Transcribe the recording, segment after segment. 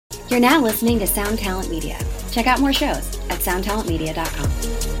You're now listening to Sound Talent Media. Check out more shows at soundtalentmedia.com.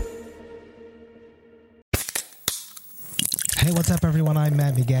 Hey, what's up, everyone? I'm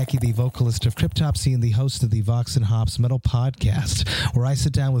Matt McGachy, the vocalist of Cryptopsy and the host of the Vox and Hops Metal Podcast, where I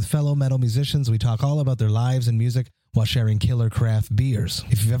sit down with fellow metal musicians. We talk all about their lives and music while sharing killer craft beers.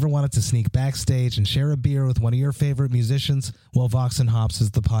 If you've ever wanted to sneak backstage and share a beer with one of your favorite musicians, well, Vox and Hops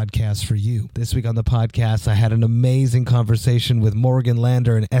is the podcast for you. This week on the podcast, I had an amazing conversation with Morgan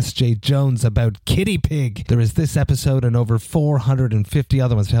Lander and S.J. Jones about Kitty Pig. There is this episode and over 450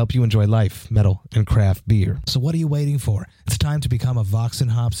 other ones to help you enjoy life, metal, and craft beer. So what are you waiting for? It's time to become a Vox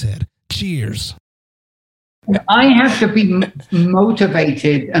and Hops head. Cheers! I have to be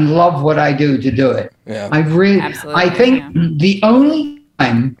motivated and love what I do to do it. Yeah. I think the only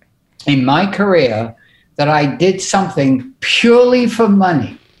time in my career that I did something purely for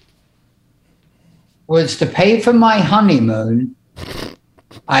money was to pay for my honeymoon.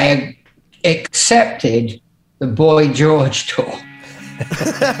 I accepted the Boy George tour.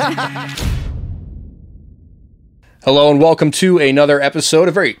 Hello and welcome to another episode,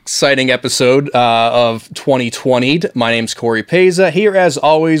 a very exciting episode of 2020. My name's Corey Peza, here as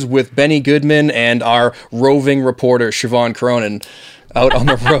always with Benny Goodman and our roving reporter, Siobhan Cronin, out on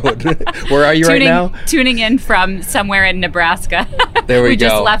the road. Where are you right now? Tuning in from somewhere in Nebraska. There we go. We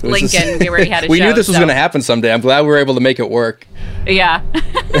just left Lincoln where we had a show. We knew this was going to happen someday. I'm glad we were able to make it work. Yeah.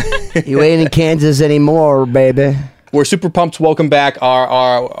 You ain't in Kansas anymore, baby. We're super pumped to welcome back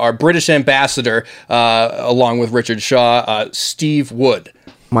our British ambassador, along with Richard Shaw, Steve Wood.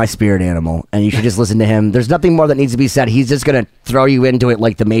 My spirit animal, and you should just listen to him. There's nothing more that needs to be said. He's just going to throw you into it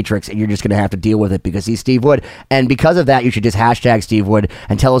like the Matrix, and you're just going to have to deal with it because he's Steve Wood. And because of that, you should just hashtag Steve Wood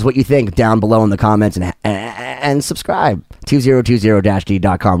and tell us what you think down below in the comments and subscribe.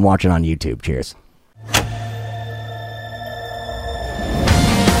 2020-d.com. Watch it on YouTube. Cheers.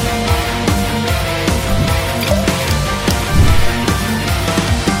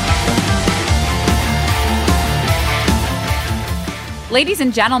 Ladies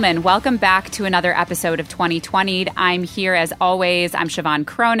and gentlemen, welcome back to another episode of 2020. I'm here as always. I'm Siobhan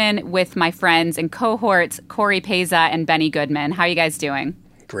Cronin with my friends and cohorts, Corey Peza and Benny Goodman. How are you guys doing?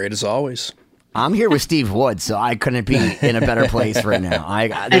 Great as always. I'm here with Steve Wood, so I couldn't be in a better place right now.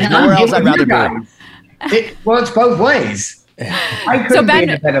 There's nowhere else I'd rather be. Well, it's both ways. I couldn't be in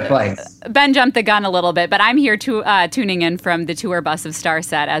a better place. Ben jumped the gun a little bit, but I'm here tuning in from the tour bus of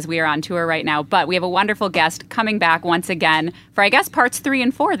Starset as we are on tour right now. But we have a wonderful guest coming back once again for, I guess, parts 3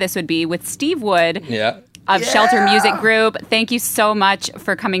 and 4 this would be with Steve Wood. Yeah. Of Shelter Music Group. Thank you so much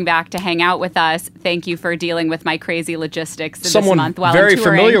for coming back to hang out with us. Thank you for dealing with my crazy logistics this month while very I'm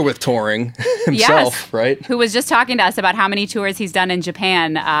touring. Familiar with touring himself, yes, right? Who was just talking to us about how many tours he's done in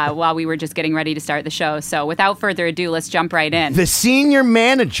Japan while we were just getting ready to start the show. So without further ado, let's jump right in. The senior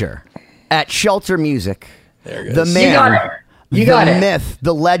manager at Shelter Music. There it the is. man, You got it. The myth,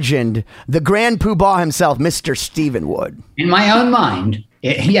 the legend, the grand poobah himself, Mr. Stephen Wood. In my own mind,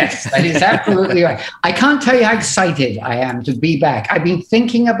 yes, that is absolutely right. I can't tell you how excited I am to be back. I've been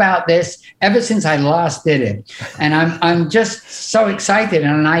thinking about this ever since I last did it. And I'm just so excited.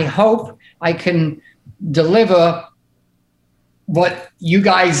 And I hope I can deliver what you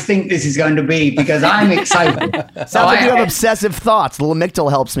guys think this is going to be because I'm excited. Sounds like you have obsessive thoughts. The Lamictal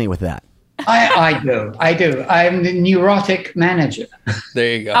helps me with that. I do. I'm the neurotic manager.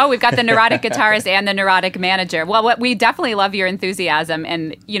 There you go. Oh, we've got the neurotic guitarist and the neurotic manager. Well, we definitely love your enthusiasm.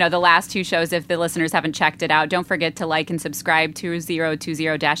 And, the last 2 shows, if the listeners haven't checked it out, don't forget to like and subscribe to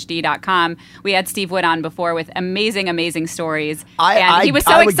 2020-d.com. We had Steve Wood on before with amazing, amazing stories. And he was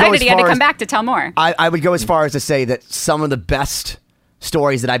so excited he had to come back to tell more. I would go as far as to say that some of the best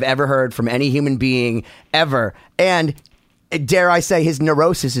stories that I've ever heard from any human being ever. And dare I say, his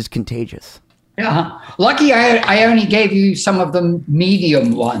neurosis is contagious. Yeah. Lucky I only gave you some of the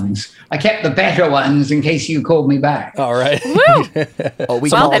medium ones. I kept the better ones in case you called me back. All right. Oh, we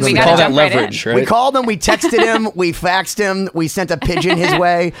well, called then him. we We got call to that jump leverage, right right? We called him, we texted him, we faxed him, we sent a pigeon his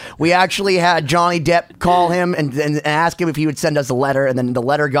way. We actually had Johnny Depp call him and ask him if he would send us a letter, and then the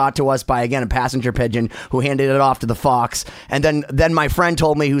letter got to us by, again, a passenger pigeon who handed it off to the Fox. And then my friend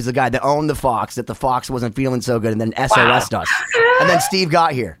told me, who's the guy that owned the Fox, that the Fox wasn't feeling so good, and then SOS'd us. And then Steve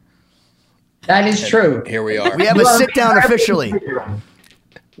got here. That is true. Here we are. We have a sit-down officially.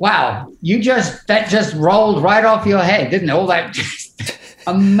 Wow. That just rolled right off your head, didn't it? All that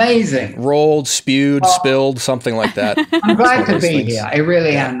amazing. Rolled, spewed, spilled, something like that. I'm glad to be things. here. I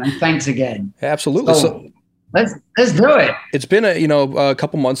really am. And thanks again. Absolutely. So let's do it. it's been a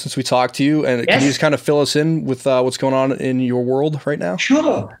couple months since we talked to you, and can you just kind of fill us in with what's going on in your world right now?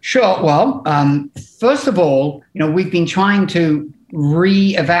 Sure. Well, first of all, we've been trying to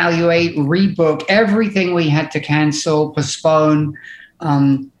reevaluate, rebook everything we had to cancel, postpone.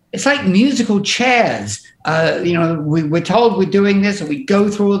 It's like musical chairs. We're told we're doing this, and we go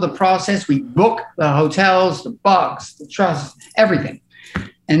through all the process. We book the hotels, the box, the trust, everything.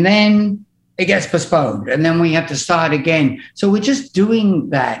 And then it gets postponed, and then we have to start again. So we're just doing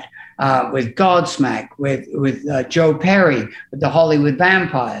that with Godsmack, with Joe Perry, with the Hollywood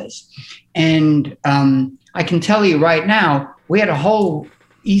Vampires. And I can tell you right now, we had a whole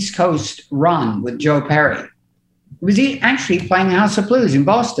East Coast run with Joe Perry. It was actually playing House of Blues in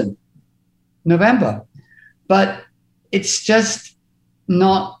Boston, November. But it's just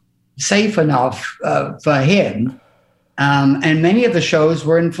not safe enough for him. And many of the shows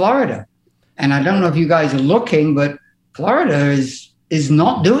were in Florida. And I don't know if you guys are looking, but Florida is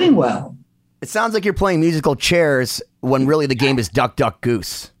not doing well. It sounds like you're playing musical chairs when really the game is duck, duck,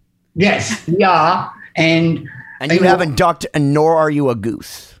 goose. Yes, we are. And you haven't ducked, and nor are you a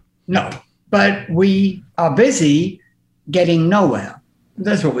goose. No, but we are busy getting nowhere.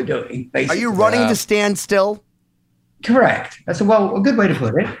 That's what we're doing, basically. Are you running to stand still? Correct. That's a good way to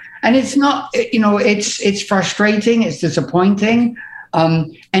put it. And it's not, it's frustrating. It's disappointing.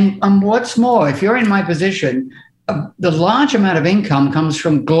 And what's more, if you're in my position, the large amount of income comes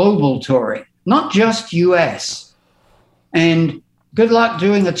from global touring, not just US. And good luck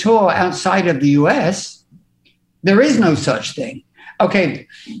doing a tour outside of the US. There is no such thing. Okay,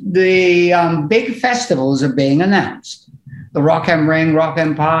 the big festivals are being announced. The Rock am Ring, Rock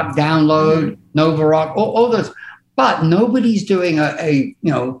am Park, Download, Nova Rock, all those. But nobody's doing a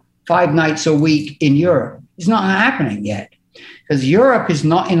 5 nights a week in Europe. It's not happening yet because Europe is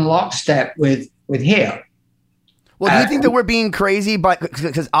not in lockstep with here. Well, do you think that we're being crazy? But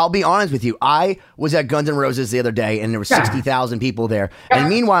because I'll be honest with you, I was at Guns N' Roses the other day, and there were 60,000 people there. And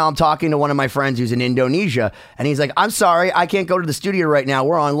meanwhile, I'm talking to one of my friends who's in Indonesia, and he's like, "I'm sorry, I can't go to the studio right now.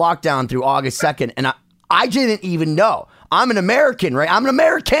 We're on lockdown through August 2nd." And I didn't even know. I'm an American, right? I'm an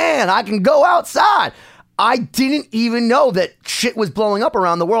American. I can go outside. I didn't even know that shit was blowing up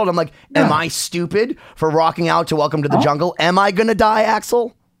around the world. I'm like, am I stupid for rocking out to Welcome to the Jungle? Am I gonna die,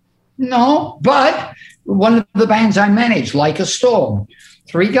 Axl? No, but one of the bands I manage, Like a Storm,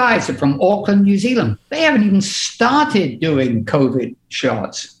 3 guys are from Auckland, New Zealand. They haven't even started doing COVID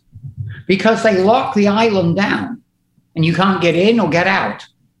shots because they lock the island down and you can't get in or get out,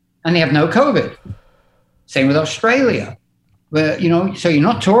 and they have no COVID. Same with Australia, where, so you're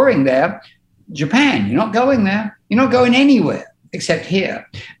not touring there. Japan, you're not going there. You're not going anywhere except here.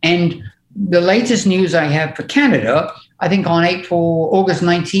 And the latest news I have for Canada, I think on August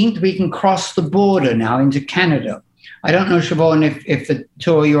 19th, we can cross the border now into Canada. I don't know, Siobhan, if the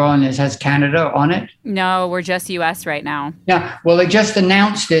tour you're on has Canada on it. No, we're just U.S. right now. Yeah, well, they just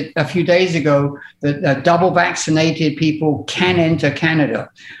announced it a few days ago that double vaccinated people can enter Canada.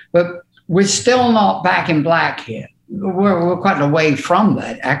 But we're still not back in black here. We're quite away from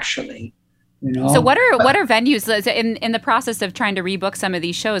that, actually. So what are venues in the process of trying to rebook some of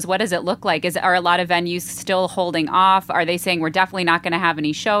these shows? What does it look like? Are a lot of venues still holding off? Are they saying we're definitely not going to have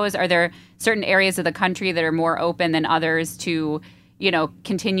any shows? Are there certain areas of the country that are more open than others to,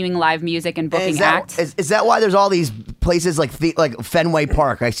 continuing live music and booking acts? Is that why there's all these places like Fenway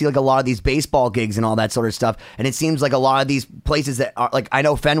Park? I see like a lot of these baseball gigs and all that sort of stuff. And it seems like a lot of these places that are like, I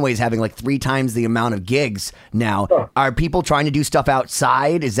know Fenway's having like 3 times the amount of gigs now. Sure. Are people trying to do stuff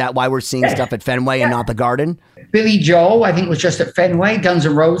outside? Is that why we're seeing stuff at Fenway and not the Garden? Billy Joel, I think, was just at Fenway. Guns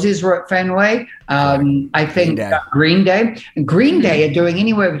N' Roses were at Fenway. I think Green Day. And Green Day are doing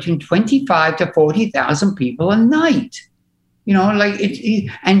anywhere between 25 to 40,000 people a night.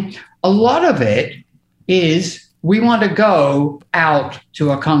 And a lot of it is we want to go out to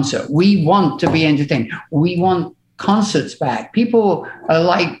a concert. We want to be entertained. We want concerts back. People are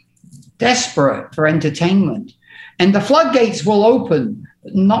like desperate for entertainment. And the floodgates will open,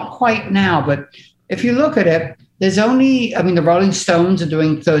 not quite now, but if you look at it, there's only, the Rolling Stones are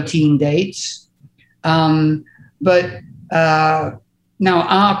doing 13 dates. But now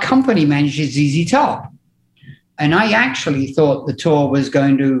our company manages ZZ Top. And I actually thought the tour was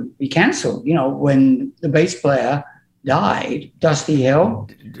going to be canceled, when the bass player died, Dusty Hill.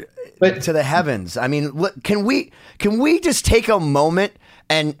 But to the heavens. I mean, look, can we just take a moment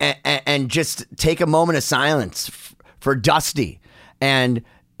and just take a moment of silence for Dusty? And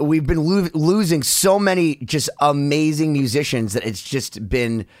we've been losing so many just amazing musicians that it's just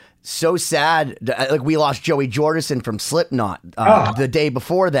been so sad. Like we lost Joey Jordison from Slipknot the day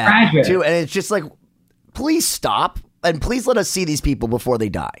before that too. And it's just like, please stop and please let us see these people before they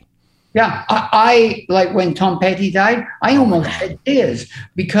die. Yeah, I like when Tom Petty died, I almost had tears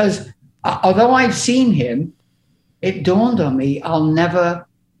because although I've seen him, it dawned on me, I'll never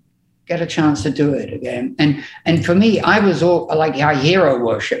get a chance to do it again. And for me, I was all like, I hero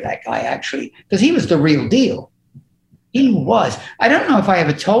worship that guy, actually, because he was the real deal. He was. I don't know if I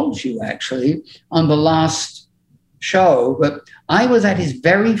ever told you, actually, on the last show, but I was at his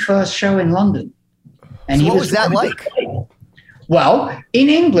very first show in London. And so he what was that like? Well, in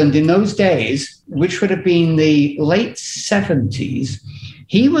England in those days, which would have been the late 70s,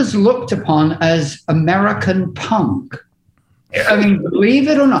 he was looked upon as American punk. I mean, believe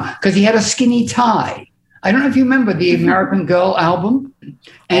it or not, because he had a skinny tie. I don't know if you remember the American Girl album.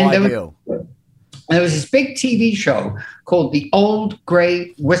 And there was this big TV show called The Old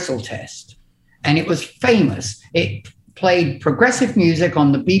Grey Whistle Test. And it was famous. It played progressive music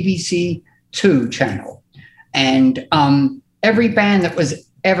on the BBC Two channel. And every band that was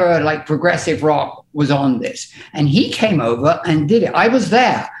ever like progressive rock was on this. And he came over and did it. I was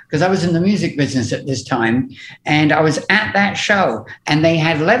there because I was in the music business at this time. And I was at that show. And they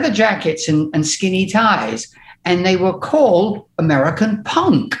had leather jackets and skinny ties. And they were called American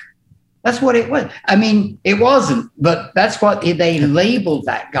punk. That's what it was. I mean, it wasn't, but that's what they labeled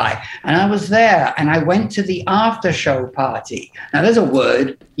that guy. And I was there, and I went to the after show party. Now, there's a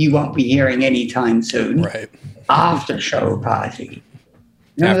word you won't be hearing anytime soon. Right. After show party.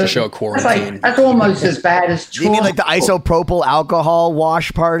 You know, After show quarantine. That's almost as bad as tour. You mean like the isopropyl alcohol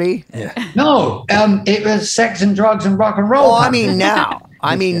wash party? Yeah. No, it was sex and drugs and rock and roll. Oh, party. I mean now.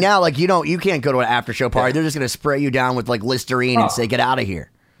 Now, like you can't go to an after show party. They're just going to spray you down with like Listerine and say, get out of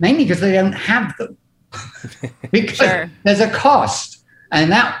here. Mainly because they don't have them. Because there's a cost.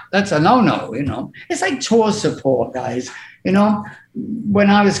 And that's a no-no, you know. It's like tour support, guys. You know, when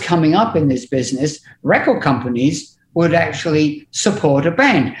I was coming up in this business, record companies would actually support a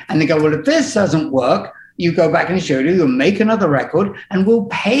band. And they go, well, if this doesn't work, you go back in the studio, you'll make another record, and we'll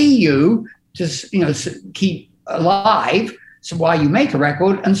pay you to, you know, keep alive so while you make a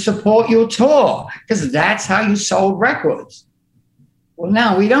record and support your tour, because that's how you sold records. Well,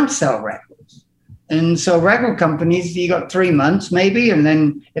 now we don't sell records. And so record companies, you got 3 months maybe, and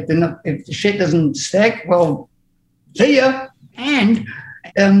then if the shit doesn't stick, well, see ya. And,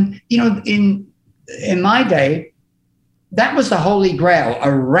 you know, in my day, that was the holy grail,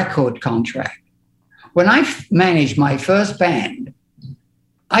 a record contract. When I managed my first band,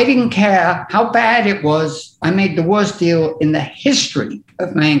 I didn't care how bad it was. I made the worst deal in the history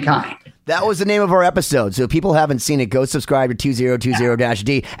of mankind. That was the name of our episode. So if people haven't seen it, go subscribe to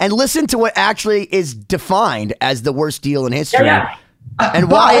 2020-D and listen to what actually is defined as the worst deal in history.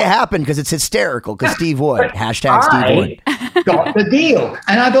 And why it happened, because it's hysterical, because Steve Wood. Hashtag Steve Wood. Got the deal.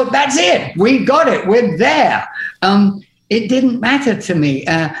 And I thought, that's it. We got it. We're there. It didn't matter to me.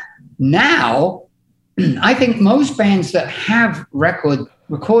 Now, I think most bands that have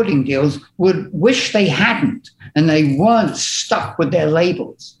recording deals would wish they hadn't, and they weren't stuck with their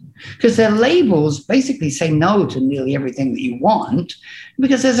labels. Because their labels basically say no to nearly everything that you want,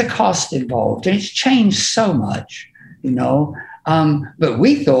 because there's a cost involved, and it's changed so much, you know. But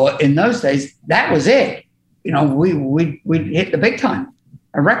we thought in those days that was it. You know, we'd hit the big time,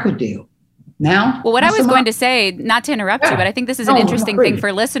 a record deal. Now, well, what I was going to say, not to interrupt you, but I think this is an interesting thing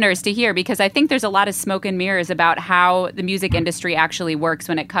for listeners to hear, because I think there's a lot of smoke and mirrors about how the music industry actually works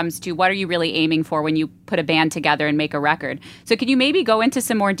when it comes to what are you really aiming for when you put a band together and make a record. So can you maybe go into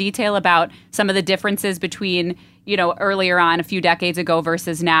some more detail about some of the differences between, you know, earlier on a few decades ago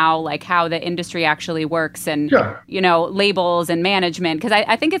versus now, like how the industry actually works and, you know, labels and management? Because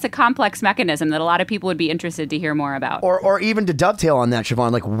I think it's a complex mechanism that a lot of people would be interested to hear more about. Or even to dovetail on that,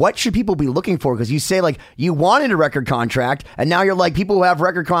 Siobhan, like what should people be looking for? Because you say like you wanted a record contract, and now you're like, people who have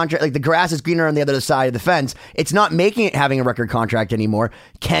record contract, like the grass is greener on the other side of the fence. It's not making it having a record contract anymore.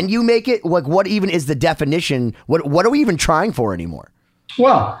 Can you make it? Like what even is the definition? What are we even trying for anymore?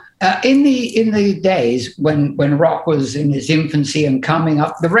 Well, in the days when rock was in its infancy and coming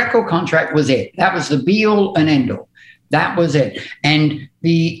up, the record contract was it. That was the be all and end all. That was it. And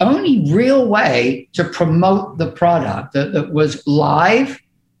the only real way to promote the product that was live,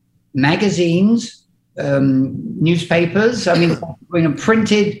 magazines, newspapers, I mean, you know,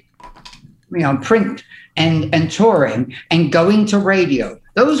 printed, you know, print and touring and going to radio.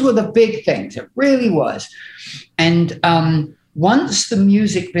 Those were the big things. It really was. And once the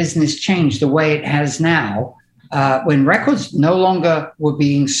music business changed the way it has now, when records no longer were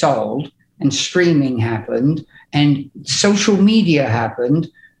being sold and streaming happened and social media happened,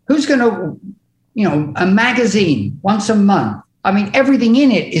 who's going to, you know, a magazine once a month? I mean, everything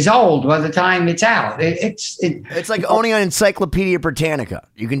in it is old by the time it's out. It's like owning an Encyclopedia Britannica.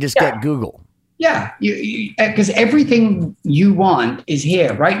 You can just get Google. Yeah, because everything you want is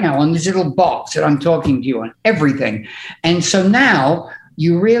here right now on this little box that I'm talking to you on, everything. And so now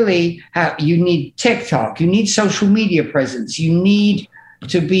you really you need TikTok, you need social media presence, you need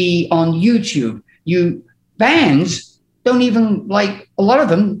to be on YouTube. Bands don't even, like, a lot of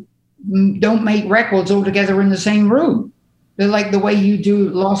them don't make records all together in the same room. They're like the way you do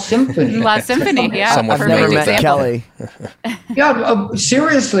Lost Symphony. Lost Symphony, yeah. Somewhat I've never met example. Kelly. Yeah,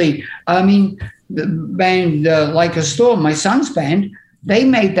 seriously. I mean, the band Like a Storm, my son's band, they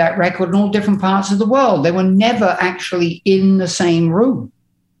made that record in all different parts of the world. They were never actually in the same room.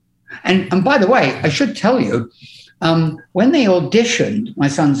 And by the way, I should tell you, when they auditioned my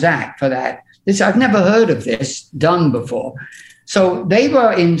son Zach for that, I've never heard of this done before. So they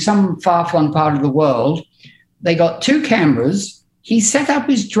were in some far-flung part of the world. They got 2 cameras. He set up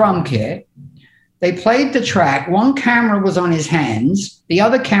his drum kit. They played the track. One camera was on his hands. The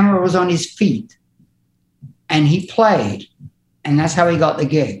other camera was on his feet. And he played. And that's how he got the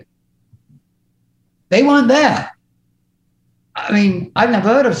gig. They weren't there. I mean, I've never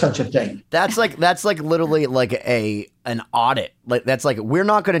heard of such a thing. That's like literally like an audit. Like, that's like, we're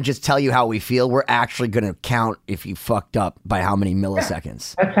not going to just tell you how we feel. We're actually going to count if you fucked up by how many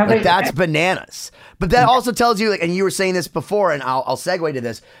milliseconds. That's bananas. But that also tells you, like, and you were saying this before, and I'll segue to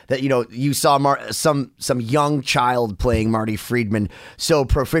this, that, you know, you saw some young child playing Marty Friedman so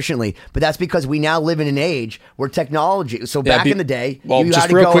proficiently, but that's because we now live in an age where technology. So back in the day, well, you just had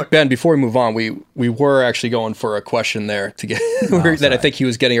to real go quick, Ben, before we move on, we were actually going for a question there to get that I think he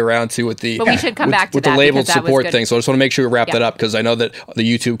was getting around to with the. But we should come back to with that the labeled because that was support good. thing. So I just want to make sure we wrap that up, because I know that the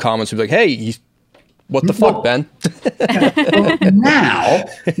YouTube comments would be like, "Hey, what the fuck, Ben?" Now,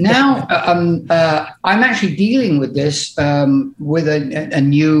 I'm actually dealing with this with a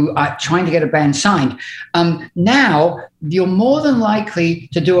new trying to get a band signed. Now you're more than likely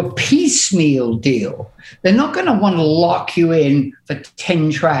to do a piecemeal deal. They're not going to want to lock you in for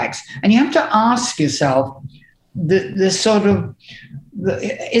 10 tracks, and you have to ask yourself, is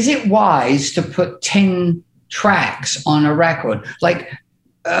it wise to put 10 tracks on a record? Like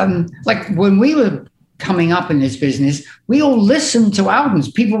when we were coming up in this business, we all listened to albums.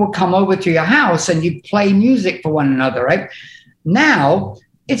 People would come over to your house and you'd play music for one another, right? Now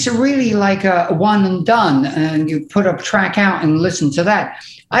it's really like a one and done, and you put a track out and listen to that.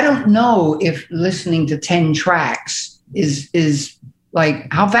 I don't know if listening to 10 tracks is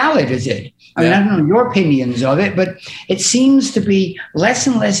like, how valid is it? I mean, I don't know your opinions of it, but it seems to be less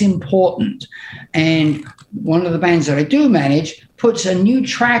and less important. And one of the bands that I do manage puts a new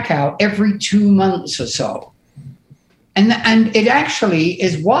track out every 2 months or so. And it actually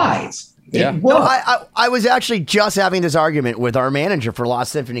is wise. Yeah. No, I was actually just having this argument with our manager for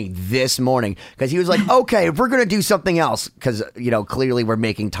Lost Symphony this morning, because he was like, okay, if we're going to do something else, because, you know, clearly we're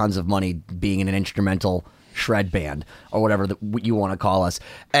making tons of money being in an instrumental shred band or whatever you want to call us.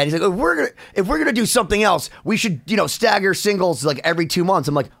 And he's like, if we're gonna do something else, we should, you know, stagger singles like every 2 months.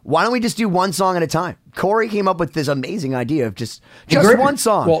 I'm like, why don't we just do one song at a time? Corey came up with this amazing idea of just one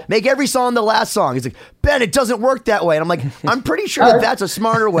song. Well, make every song the last song. He's like, Ben, it doesn't work that way. And I'm like, I'm pretty sure that's a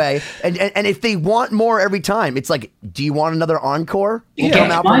smarter way. And if they want more every time, it's like, do you want another encore? We'll come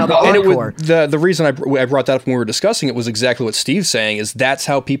out for another encore. The reason I brought that up when we were discussing it was exactly what Steve's saying, is that's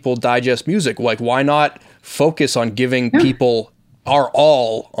how people digest music. Like, why not focus on giving people our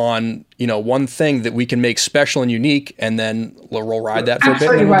all on, you know, one thing that we can make special and unique, and then we'll ride that for a bit,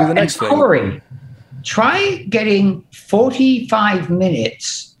 and then we'll do the next thing. Corey, try getting 45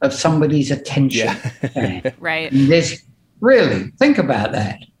 minutes of somebody's attention. Yeah. Right. Really, think about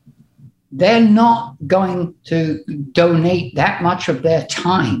that. They're not going to donate that much of their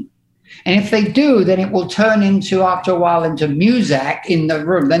time. And if they do, then it will turn into, after a while, into Muzak in the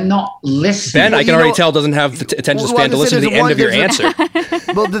room. They're not listening. Ben, I can already tell, doesn't have the attention span to listen to the end of your answer.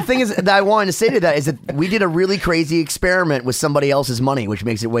 Well, the thing is that I wanted to say to that is that we did a really crazy experiment with somebody else's money, which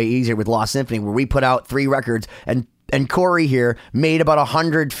makes it way easier with Lost Symphony, where we put out 3 records, and Corey here made about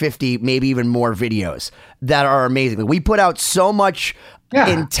 150, maybe even more videos that are amazing. We put out so much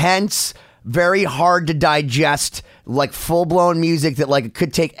intense, very hard to digest, like full-blown music that like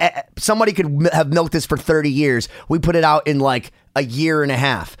could take, somebody could have milked this for 30 years. We put it out in like a year and a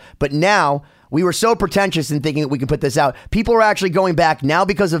half. But now we were so pretentious in thinking that we could put this out. People are actually going back now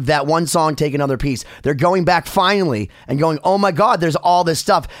because of that one song, Take Another Piece. They're going back finally and going, oh my God, there's all this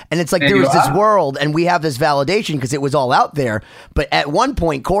stuff. And it's like there was this world and we have this validation because it was all out there. But at one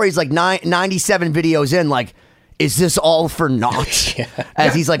point, Corey's like 97 videos in, like, is this all for naught?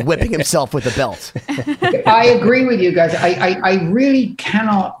 As he's like whipping himself with a belt. I agree with you guys. I really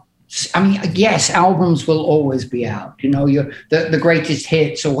cannot I mean, yes, albums will always be out. You know, the greatest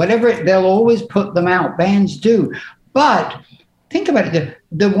hits or whatever. They'll always put them out. Bands do. But think about it.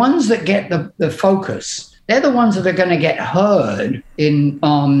 The ones that get the focus, they're the ones that are going to get heard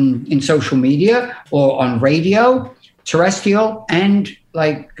in social media or on radio, terrestrial and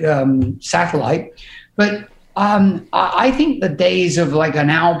like satellite. But I think the days of like an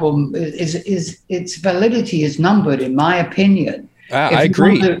album is its validity is numbered, in my opinion. I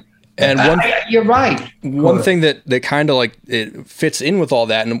agree. And you're right. One thing that kind of like it fits in with all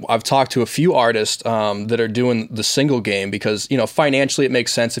that, and I've talked to a few artists that are doing the single game because, you know, financially it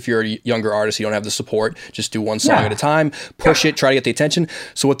makes sense if you're a younger artist, you don't have the support, just do one song at a time, push it, try to get the attention.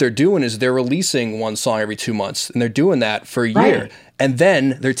 So what they're doing is they're releasing one song every 2 months, and they're doing that for a year. And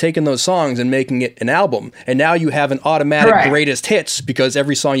then they're taking those songs and making it an album. And now you have an automatic greatest hits because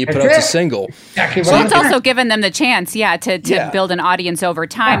every song you put out is a single. Exactly. Well, it's also given them the chance, to build an audience over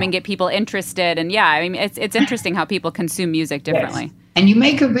time and get people interested. And I mean, it's interesting how people consume music differently. Yes. And you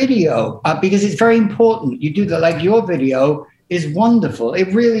make a video because it's very important. You do that, like your video is wonderful. It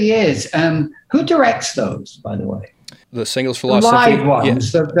really is. Who directs those, by the way? The Singles for the Lost live Symphony?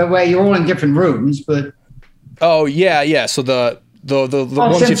 ones, the way you're all in different rooms, but... Oh, yeah. So the ones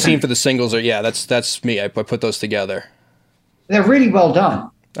Simpson. you've seen for the singles are, that's me. I put those together. They're really well done.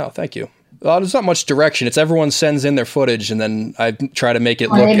 Oh, thank you. There's not much direction. It's everyone sends in their footage, and then I try to make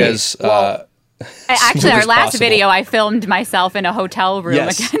it look as actually, our last possible. video, I filmed myself in a hotel room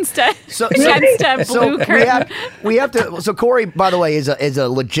against a blue curtain. We have to. So Corey, by the way, is a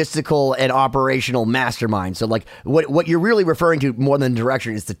logistical and operational mastermind. So like what you're really referring to more than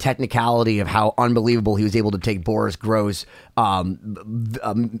direction is the technicality of how unbelievable he was able to take Boris Gross artwork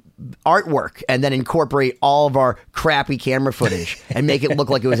and then incorporate all of our crappy camera footage and make it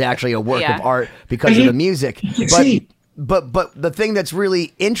look like it was actually a work of art because of the music. But the thing that's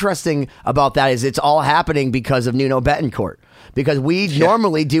really interesting about that is it's all happening because of Nuno Betancourt. Because we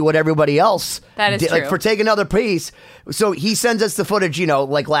normally do what everybody else did. Like for Take Another Piece. So he sends us the footage,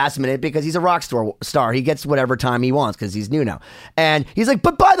 like last minute because he's a rock star. He gets whatever time he wants because he's Nuno. And he's like,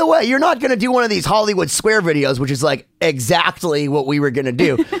 but by the way, you're not going to do one of these Hollywood Square videos, which is like exactly what we were going to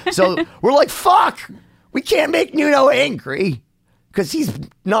do. So we're like, fuck, we can't make Nuno angry. Because he's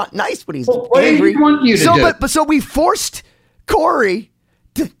not nice when he's angry. What do you want you to do? So we forced Corey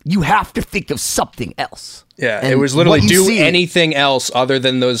to, you have to think of something else. Yeah, and it was literally anything else other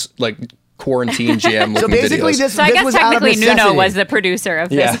than those like quarantine jam looking So basically videos. So I guess was out of technically necessity. Nuno was the producer of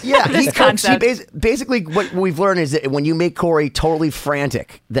this, this concept. Basically what we've learned is that when you make Corey totally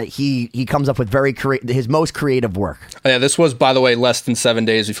frantic, that he comes up with his most creative work. Yeah, this was, by the way, less than 7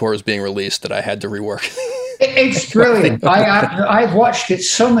 days before it was being released that I had to rework. It's brilliant. I've watched it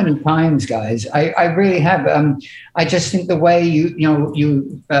so many times, guys. I really have. I just think the way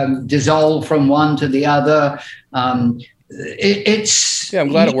you dissolve from one to the other. It's. Yeah, I'm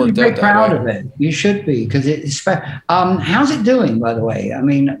glad it worked out. Very proud of it. You should be because it's. How's it doing, by the way? I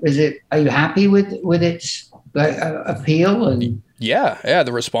mean, are you happy with its appeal and? Yeah.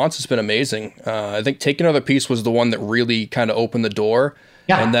 The response has been amazing. I think Take Another Piece was the one that really kind of opened the door.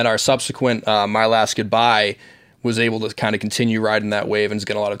 Yeah. And then our subsequent My Last Goodbye was able to kind of continue riding that wave and is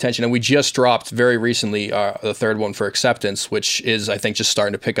getting a lot of attention. And we just dropped very recently the third one for Acceptance, which is, I think, just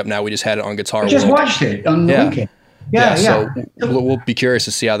starting to pick up now. We just had it on Guitar World. I just watched it on the weekend. Yeah. So we'll be curious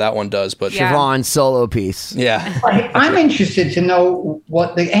to see how that one does. But Siobhan's solo piece. Yeah. I'm interested to know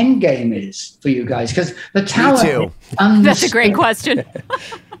what the end game is for you guys because the talent. Me too. That's a great question.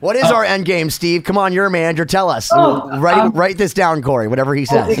 What is our end game, Steve? Come on, you're a manager. Tell us. Write this down, Corey, whatever he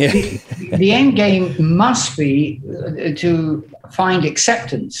says. The end game must be to find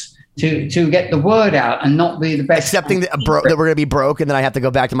acceptance, to get the word out and not be the best. Accepting that we're going to be broke and then I have to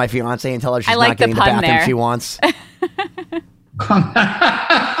go back to my fiance and tell her she's not getting the bathroom she wants.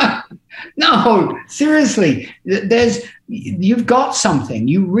 No, seriously. You've got something.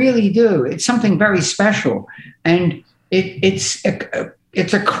 You really do. It's something very special. And it's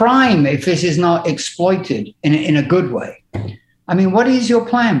a crime if this is not exploited in a good way. I mean, what is your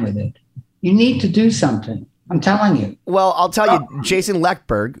plan with it? You need to do something. I'm telling you. Well, I'll tell you, Jason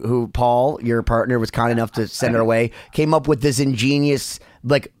Leckberg, who Paul, your partner, was kind enough to send our way, came up with this ingenious,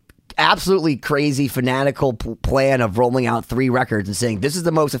 like, absolutely crazy fanatical plan of rolling out 3 records and saying this is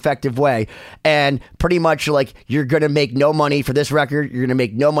the most effective way, and pretty much like you're gonna make no money for this record, you're gonna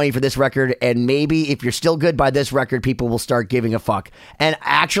make no money for this record, and maybe if you're still good by this record, people will start giving a fuck. And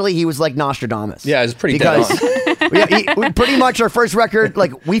actually he was like Nostradamus. Yeah, it's pretty dead on. we pretty much our first record,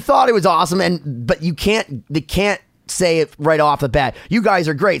 like we thought it was awesome, but they can't say it right off the bat. You guys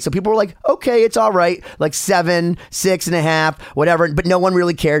are great. So people were like, okay, it's all right. Like 7, 6.5, whatever. But no one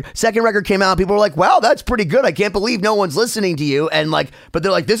really cared. Second record came out. People were like, wow, that's pretty good. I can't believe no one's listening to you. And like, but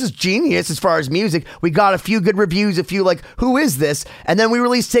they're like, this is genius as far as music. We got a few good reviews, a few like, who is this? And then we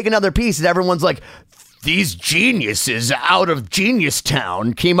released Take Another Piece and everyone's like, these geniuses out of Genius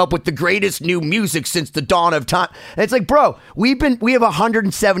Town came up with the greatest new music since the dawn of time. And it's like, bro, we have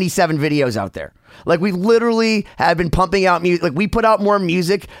 177 videos out there. Like, we literally have been pumping out music. Like, we put out more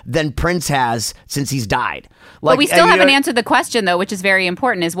music than Prince has since he's died. Like, but we still haven't answered the question, though, which is very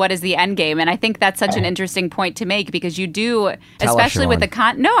important, is what is the end game? And I think that's such an interesting point to make, because you do, especially with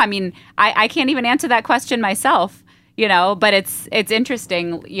the no, I mean, I can't even answer that question myself. You know, but it's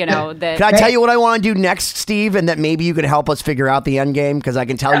interesting, you know. That can I tell you what I want to do next, Steve, and that maybe you could help us figure out the end game? Because I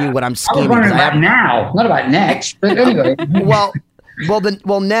can tell you what I'm scheming. I was wondering about now, not about next. But anyway, well,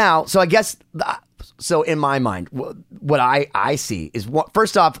 now. So I guess, so in my mind, what I see is,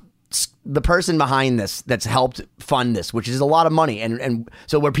 first off, the person behind this that's helped fund this, which is a lot of money, and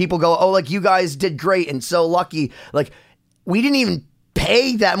so where people go, oh, like, you guys did great and so lucky, like, we didn't even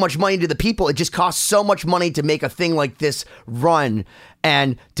pay that much money to the people. It just costs so much money to make a thing like this run,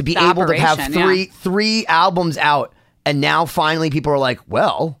 and to be able to have three albums out, and now finally people are like,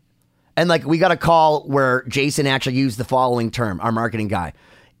 well, and like, we got a call where Jason actually used the following term, our marketing guy: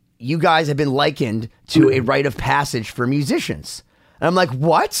 you guys have been likened to a rite of passage for musicians. And I'm like,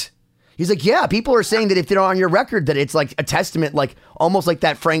 what? He's like, yeah, people are saying that if they're on your record, that it's like a testament, like almost like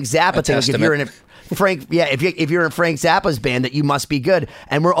that Frank Zappa thing. Like, if you're in if you're in Frank Zappa's band, that you must be good.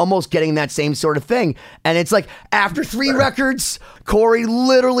 And we're almost getting that same sort of thing. And it's like, after 3 records, Corey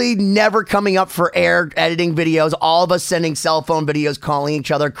literally never coming up for air, editing videos, all of us sending cell phone videos, calling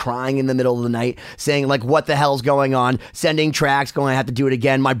each other, crying in the middle of the night, saying like, what the hell's going on? Sending tracks, going, I have to do it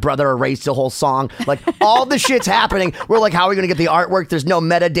again. My brother erased the whole song. Like, all the shit's happening. We're like, how are we going to get the artwork? There's no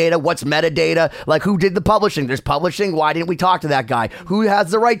metadata. What's metadata? Like, who did the publishing? There's publishing. Why didn't we talk to that guy? Who has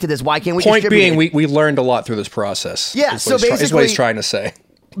the right to this? Why can't we Point distribute being, it? we learned a lot through this process. Yeah, so basically, is what he's trying to say.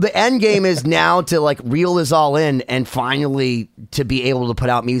 The end game is now to like reel this all in and finally to be able to put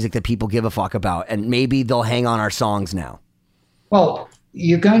out music that people give a fuck about, and maybe they'll hang on our songs now. Well,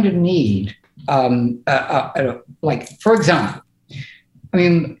 you're going to need, like, for example, I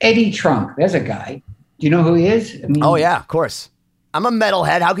mean, Eddie Trunk. There's a guy. Do you know who he is? I mean, oh yeah, of course. I'm a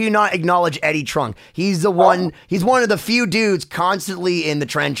metalhead. How can you not acknowledge Eddie Trunk? He's the one. He's one of the few dudes constantly in the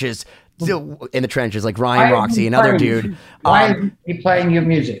trenches. Still in the trenches, like Ryan Roxy, another dude. Why is he playing your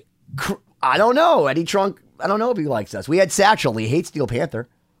music? I don't know. Eddie Trunk, I don't know if he likes us. We had Satchel. He hates Steel Panther.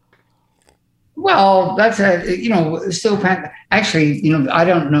 Well, that's Steel Panther. Actually, I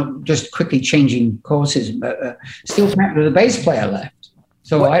don't know, just quickly changing courses, but Steel Panther, the bass player, left.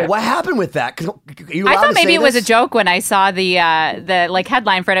 So what happened with that? I thought maybe it was a joke when I saw the like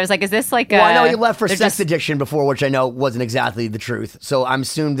headline for it. I was like, is this like I know he left for Sex Addiction before, which I know wasn't exactly the truth. So I'm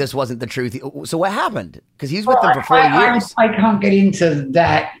assuming this wasn't the truth. So what happened? Because he's with them for 4 years. I can't get into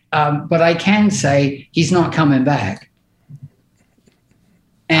that, but I can say he's not coming back.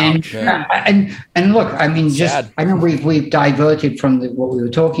 And and look, I mean, I know we've diverted from what we were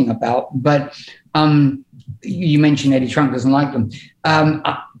talking about, but you mentioned Eddie Trunk doesn't like them.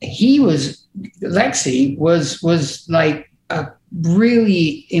 Lexi was like a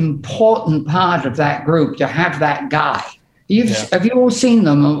really important part of that group, to have that guy. Have you all seen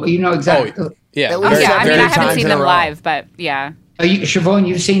them? Or you know exactly. Oh, yeah. I haven't seen them live, but yeah. Siobhan,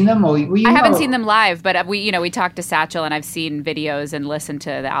 you've seen them? Or I haven't seen them live, but we talked to Satchel, and I've seen videos and listened to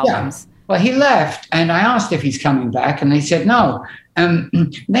the albums. Yeah. Well, he left, and I asked if he's coming back, and they said no.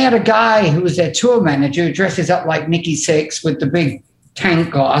 They had a guy who was their tour manager who dresses up like Nikki Sixx with the big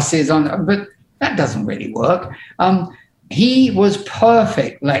tank glasses on, but that doesn't really work. He was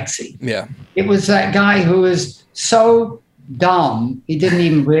perfect, Lexi. Yeah. It was that guy who was so dumb, he didn't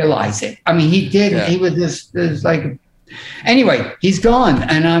even realize it. I mean, he did. Yeah. He was this like... Anyway, he's gone,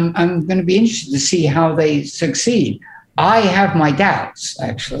 and I'm going to be interested to see how they succeed. I have my doubts,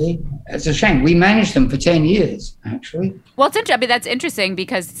 actually. It's a shame. We managed them for 10 years, actually. Well, that's interesting,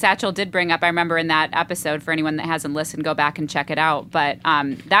 because Satchel did bring up, I remember in that episode, for anyone that hasn't listened, go back and check it out. But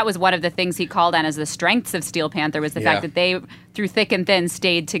that was one of the things he called on as the strengths of Steel Panther, was the fact that they, through thick and thin,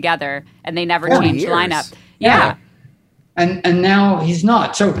 stayed together, and they never changed lineup. Yeah. And now he's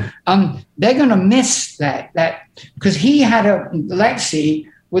not. So they're going to miss that because he had Lexi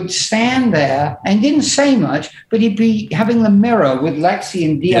would stand there and didn't say much, but he'd be having the mirror with Lexi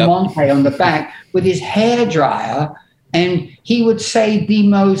and Diamante on the back with his hair dryer, and he would say the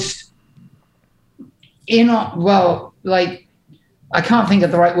most, I can't think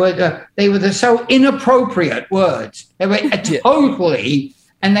of the right word. They were so inappropriate words. They were totally,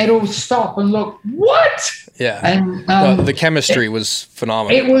 and they'd all stop and look, what? Yeah. And the chemistry was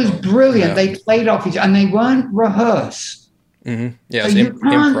phenomenal. It was brilliant. Yeah. They played off each other, and they weren't rehearsed. Mm-hmm. Yeah, so you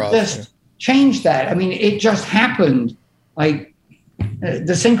can't improv. Just change that. I mean, it just happened. Like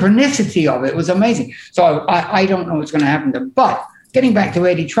the synchronicity of it was amazing. So I don't know what's going to happen to them. But getting back to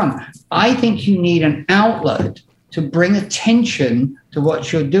Eddie Trunk, I think you need an outlet to bring attention to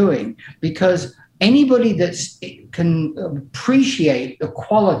what you're doing, because anybody that can appreciate the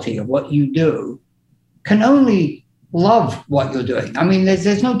quality of what you do can only love what you're doing. I mean,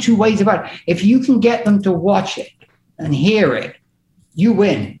 there's no two ways about it. If you can get them to watch it and hear it, you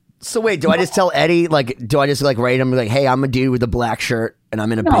win. So wait, do I just tell Eddie, do I just write him like, hey, I'm a dude with a black shirt and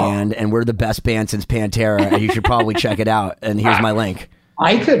I'm in a band and we're the best band since Pantera and you should probably check it out and here's my link.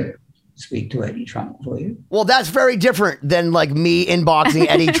 I could speak to Eddie Trunk for you. Well, that's very different than me inboxing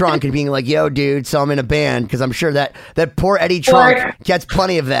Eddie Trunk and being like, yo, dude, so I'm in a band, because I'm sure that poor Eddie Trunk gets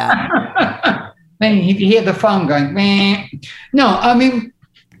plenty of that. Then you hear the phone going, meh. No, I mean,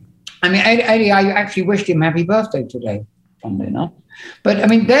 Eddie, I actually wished him happy birthday today, funnily enough. But I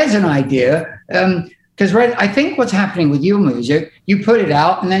mean, there's an idea, because I think what's happening with your music, you put it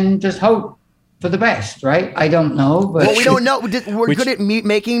out and then just hope for the best, right? I don't know, but well, we don't know. We're good at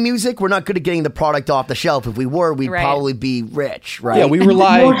making music. We're not good at getting the product off the shelf. If we were, we'd probably be rich, right? Yeah, we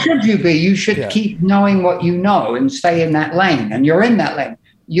rely. What should you be? You should keep knowing what you know and stay in that lane. And you're in that lane.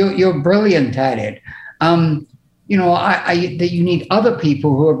 You're brilliant at it. You know, that you need other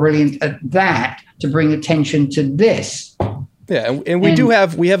people who are brilliant at that to bring attention to this. Yeah, and we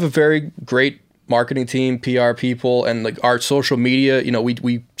have a very great marketing team, PR people, and our social media. You know,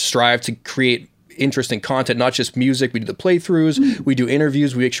 we strive to create interesting content, not just music. We do the playthroughs, we do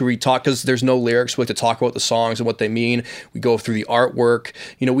interviews, we make sure we talk, because there's no lyrics. We like to talk about the songs and what they mean. We go through the artwork.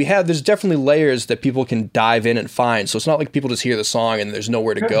 You know, there's definitely layers that people can dive in and find. So it's not like people just hear the song and there's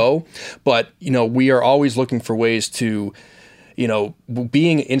nowhere to go. But, you know, we are always looking for ways to, you know,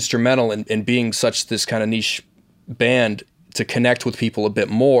 being instrumental and being such this kind of niche band, to connect with people a bit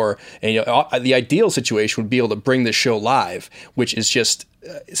more. And you know, the ideal situation would be able to bring this show live, which is just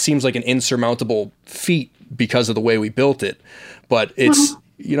seems like an insurmountable feat because of the way we built it. But it's,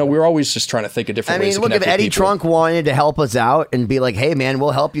 you know, we're always just trying to think of different ways to connect with people. Look, if Eddie Trunk wanted to help us out and be like, hey, man, we'll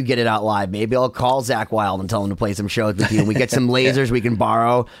help you get it out live. Maybe I'll call Zach Wilde and tell him to play some shows with you. And we get some lasers we can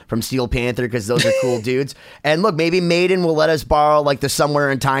borrow from Steel Panther, because those are cool dudes. And look, maybe Maiden will let us borrow the Somewhere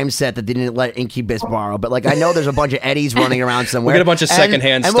in Time set that they didn't let Incubus borrow. But I know there's a bunch of Eddies running around somewhere. We'll get a bunch of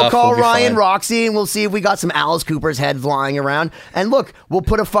secondhand stuff. And we'll call Ryan Roxy and we'll see if we got some Alice Cooper's heads lying around. And look, we'll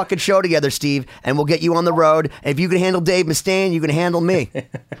put a fucking show together, Steve, and we'll get you on the road. And if you can handle Dave Mustaine, you can handle me.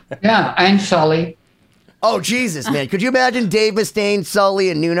 Yeah. And Sully. Oh, Jesus, man. Could you imagine Dave Mustaine, Sully,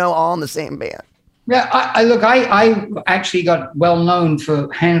 and Nuno all in the same band? Yeah, I actually got well known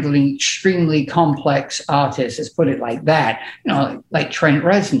for handling extremely complex artists, let's put it like that. You know, like Trent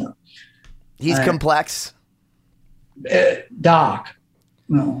Reznor. He's complex. Dark.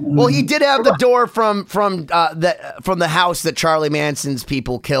 Well, he did have the door from the house that Charlie Manson's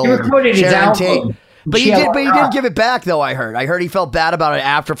people killed. He recorded his album. But he did give it back, though. I heard he felt bad about it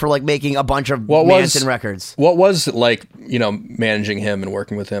after for making a bunch of Manson records. What was it like, you know, managing him and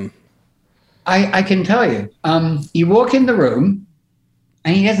working with him? I can tell you. You walk in the room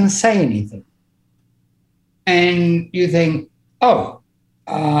and he doesn't say anything, and you think, "Oh,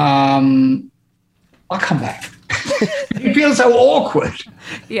 I'll come back." You feel so awkward.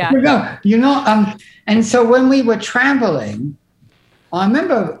 Yeah. You know. And so when we were traveling, I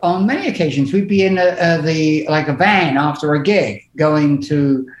remember on many occasions we'd be in a van after a gig going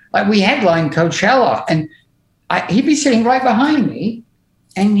to, we headlined Coachella, and he'd be sitting right behind me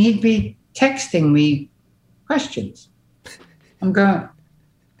and he'd be texting me questions. I'm going.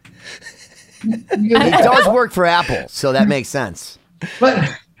 It does work for Apple, so that makes sense.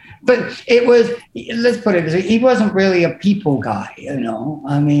 But it was, let's put it this way, he wasn't really a people guy, you know.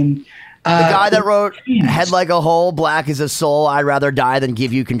 I mean, the guy that wrote Head Like a Hole, Black as a Soul, I'd Rather Die Than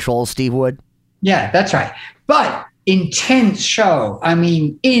Give You Control, Steve Wood. Yeah, that's right. But intense show. I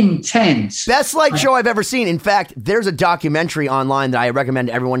mean, intense. Best light show I've ever seen. In fact, there's a documentary online that I recommend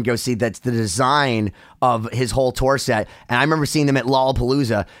everyone go see. That's the design of his whole tour set. And I remember seeing them at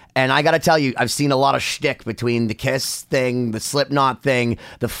Lollapalooza. And I got to tell you, I've seen a lot of shtick between the Kiss thing, the Slipknot thing,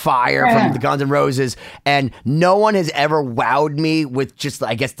 the Fire from the Guns N' Roses. And no one has ever wowed me with just,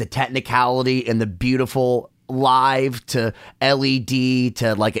 I guess, the technicality and the beautiful live to LED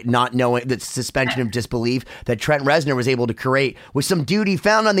to like not knowing the suspension of disbelief that Trent Reznor was able to create with some dude he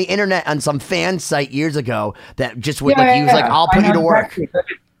found on the internet on some fan site years ago that just would he was like, I'll put you to work.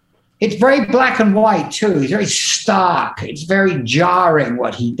 Exactly. It's very black and white too. It's very stark. It's very jarring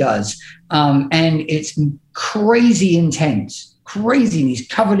what he does. And it's crazy intense, crazy. And he's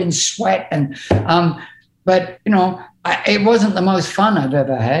covered in sweat. And but it wasn't the most fun I've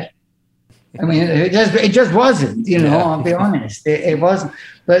ever had. I mean, it just wasn't. I'll be honest, it wasn't.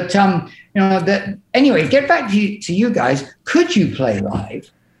 But anyway, get back to you guys. Could you play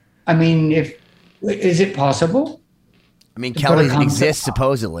live? I mean, is it possible? I mean, Kelly exists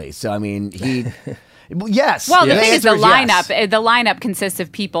supposedly, so I mean, yes. Well, the thing is, the lineup consists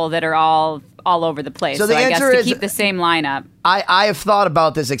of people that are all over the place. So I guess to keep the same lineup. I have thought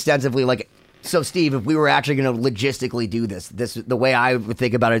about this extensively. So, Steve, if we were actually going to logistically do this, the way I would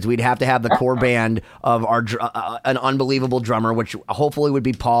think about it is we'd have to have the core band of an unbelievable drummer, which hopefully would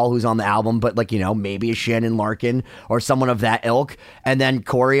be Paul, who's on the album, but maybe a Shannon Larkin or someone of that ilk, and then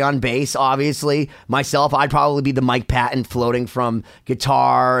Corey on bass, obviously. Myself, I'd probably be the Mike Patton floating from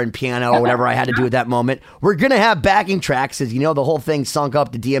guitar and piano or whatever I had to do at that moment. We're going to have backing tracks, as the whole thing sunk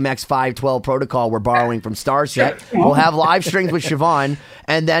up to DMX 512 protocol we're borrowing from Starset. We'll have live strings with Siobhan,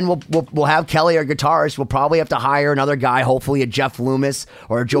 and then we'll have Kelly, our guitarist. We'll probably have to hire another guy, hopefully a Jeff Loomis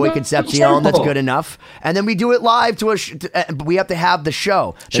or a Joey Concepcion. That's good enough. And then we do it live but we have to have the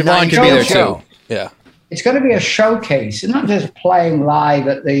show. Siobhan can be there too. Yeah. It's going to be a showcase. It's not just playing live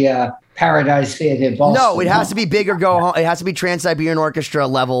at the Paradise Theater in Boston. No, it has to be big or go home. It has to be Trans-Siberian Orchestra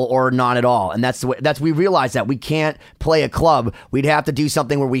level or not at all. And that's the way. We realize that we can't play a club. We'd have to do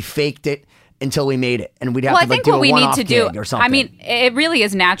something where we faked it until we made it, and we'd have to do a one-off gig or something. I mean, it really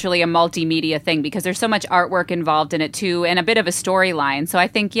is naturally a multimedia thing because there's so much artwork involved in it too, and a bit of a storyline. So I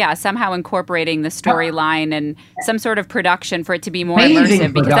think, somehow incorporating the storyline and some sort of production for it to be more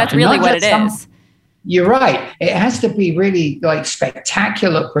immersive, because that's really what it is. You're right. It has to be really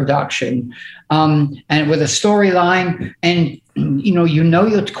spectacular production, and with a storyline, and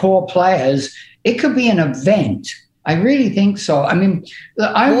your core players. It could be an event. I really think so. I mean,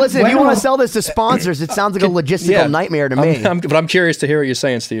 listen, if you want to sell this to sponsors, it sounds like a logistical nightmare to me. But I'm curious to hear what you're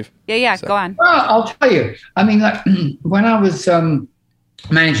saying, Steve. Yeah, go on. Well, I'll tell you. I mean, when I was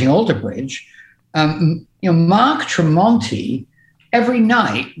managing Alderbridge, Mark Tremonti every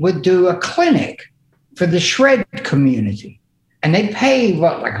night would do a clinic for the shred community, and they pay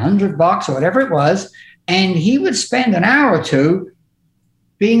 $100 or whatever it was, and he would spend an hour or two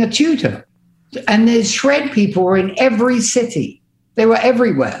being a tutor. And the shred people were in every city. They were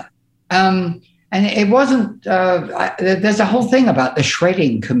everywhere. And it wasn't, there's a whole thing about the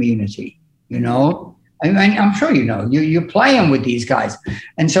shredding community, I'm sure you're playing with these guys.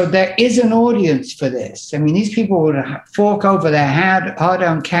 And so there is an audience for this. I mean, these people would fork over their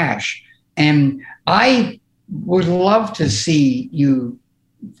hard-earned cash. And I would love to see you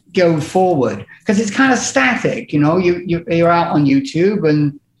go forward because it's kind of static, you're out on YouTube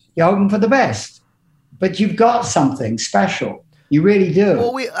and you're hoping for the best, but you've got something special. You really do.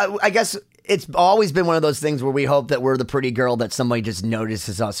 Well, I guess it's always been one of those things where we hope that we're the pretty girl that somebody just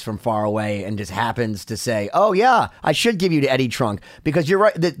notices us from far away and just happens to say, oh yeah, I should give you to Eddie Trunk, because you're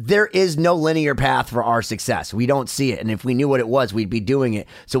right that there is no linear path for our success. We don't see it. And if we knew what it was, we'd be doing it.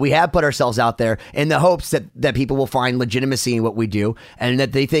 So we have put ourselves out there in the hopes that people will find legitimacy in what we do and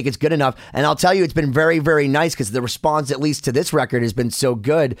that they think it's good enough. And I'll tell you, it's been very, very nice because the response, at least to this record, has been so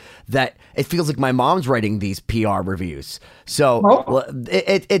good that it feels like my mom's writing these PR reviews. So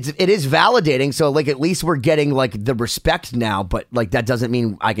it is validating. So at least we're getting the respect now, but that doesn't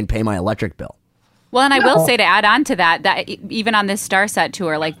mean I can pay my electric bill. Well, and I will say, to add on to that even on this Starset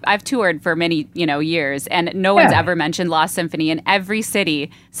tour, I've toured for many, years, and no one's ever mentioned Lost Symphony. In every city,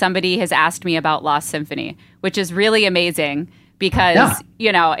 somebody has asked me about Lost Symphony, which is really amazing. Because,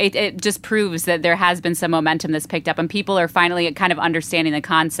 it just proves that there has been some momentum that's picked up and people are finally kind of understanding the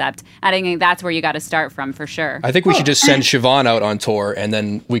concept. And I think that's where you got to start from for sure. I think we should just send Siobhan out on tour and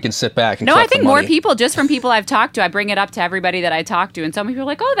then we can sit back and I think more people, just from people I've talked to, I bring it up to everybody that I talk to. And some people are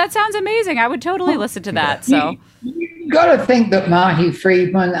like, oh, that sounds amazing. I would totally listen to that. So you got to think that Marty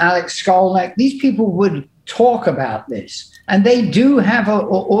Friedman, Alex Skolnick, these people would talk about this. And they do have an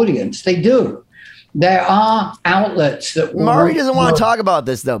audience. They do. There are outlets that Murray doesn't want to talk about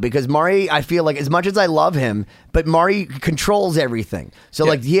this though, because Murray, I feel like, as much as I love him, but Murray controls everything. So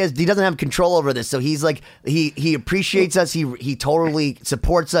he doesn't have control over this. So he's he appreciates us. He totally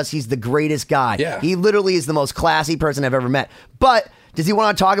supports us. He's the greatest guy. Yeah. He literally is the most classy person I've ever met. But Does he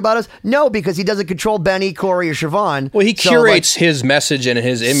want to talk about us? No, because he doesn't control Benny, Corey, or Siobhan. Well, he curates his message and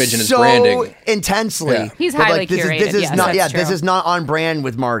his image and his so branding intensely. Yeah. He's highly curated. This is yes, not. Yeah, that's this true. is not on brand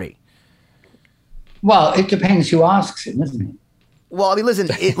with Marty. Well, it depends who asks him, isn't it? Well, I mean, listen,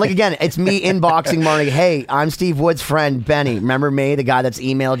 again, it's me inboxing Marty. Hey, I'm Steve Wood's friend, Benny. Remember me, the guy that's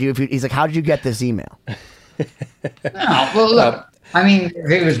emailed you? He's like, how did you get this email? No, well, look, I mean, if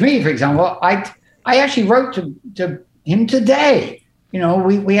it was me, for example, I actually wrote to him today. You know,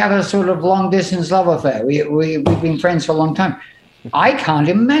 we have a sort of long distance love affair. We've been friends for a long time. I can't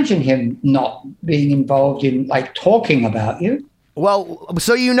imagine him not being involved in like talking about you. Well,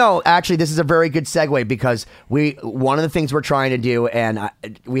 so actually, this is a very good segue because one of the things we're trying to do, and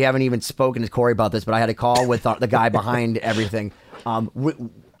we haven't even spoken to Corey about this, but I had a call with the guy behind everything.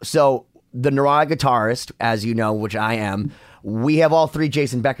 So the neurotic guitarist, as you know, which I am, we have all 3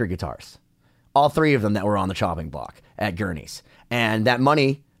 Jason Becker guitars, all 3 of them that were on the chopping block at Gurney's, and that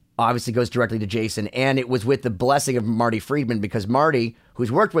money obviously goes directly to Jason, and it was with the blessing of Marty Friedman because Marty, who's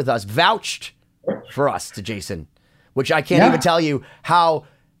worked with us, vouched for us to Jason. Which I can't even tell you how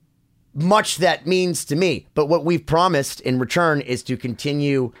much that means to me. But what we've promised in return is to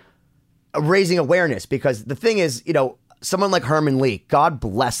continue raising awareness. Because the thing is, someone like Herman Lee, God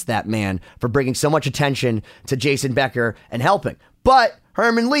bless that man for bringing so much attention to Jason Becker and helping. But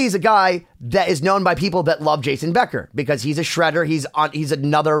Herman Lee is a guy that is known by people that love Jason Becker because he's a shredder. He's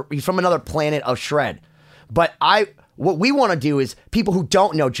from another planet of shred. But what we want to do is people who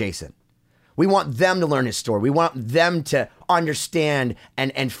don't know Jason. We want them to learn his story. We want them to understand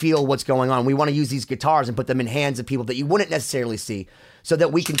and feel what's going on. We want to use these guitars and put them in hands of people that you wouldn't necessarily see so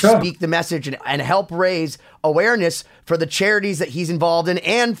that we can speak the message and help raise awareness for the charities that he's involved in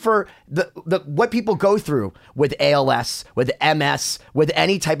and for the what people go through with ALS, with MS, with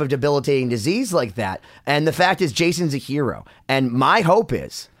any type of debilitating disease like that. And the fact is, Jason's a hero. And my hope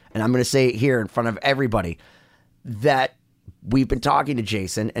is, and I'm going to say it here in front of everybody, that we've been talking to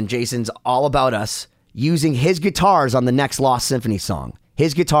Jason, and Jason's all about us using his guitars on the next Lost Symphony song.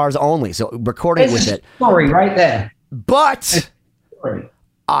 His guitars only, so recording with it. Story right there. But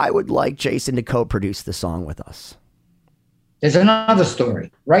I would like Jason to co-produce the song with us. There's another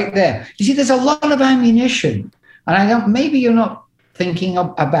story right there. You see, there's a lot of ammunition, and maybe you're not thinking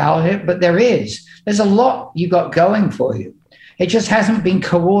about it, but there is. There's a lot you got going for you. It just hasn't been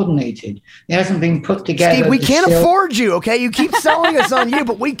coordinated. It hasn't been put together. Steve, we can't afford you, okay? You keep selling us on you,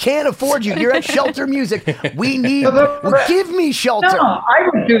 but we can't afford you. You're at Shelter Music. We need... give me Shelter. No, I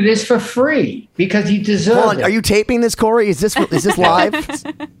would do this for free because you deserve it. Are you taping this, Corey? Is this live?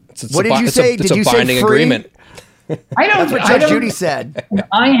 What did you say? Did you say free? Agreement. That's what Judge Judy said.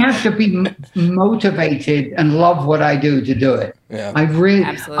 I have to be motivated and love what I do to do it. Yeah.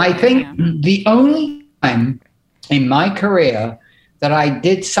 I think the only time in my career that I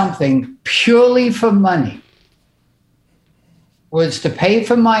did something purely for money was to pay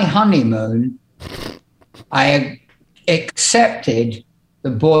for my honeymoon. I accepted the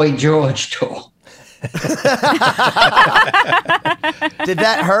Boy George tour. Did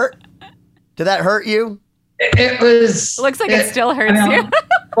that hurt? Did that hurt you? It was... Looks like it still hurts you.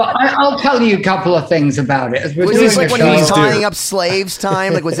 Well, I'll tell you a couple of things about it. Was this like when he was tying up slaves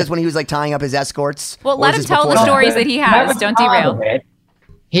time? Like, was this when he was like tying up his escorts? Well, let him tell the stories that he has. Don't derail.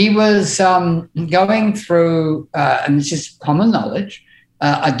 He was going through, and this is common knowledge,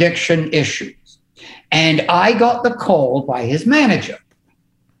 addiction issues. And I got the call by his manager.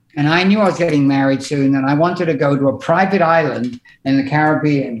 And I knew I was getting married soon, and I wanted to go to a private island in the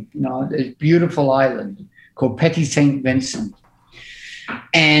Caribbean, this beautiful island called Petit St. Vincent.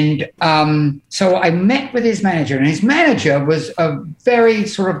 And so I met with his manager, and his manager was a very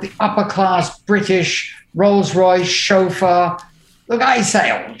sort of the upper class British Rolls-Royce chauffeur. Look, I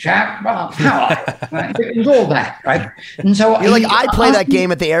say, old chap, well, how are you? Right? It was all that, right? And so you're like, I play that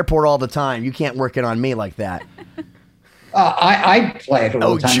game at the airport all the time. You can't work it on me like that. I play it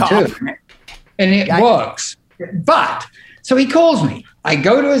all the time too, and it works. But so he calls me. I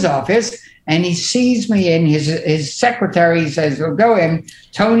go to his office. And he sees me in, his secretary says, well, go in,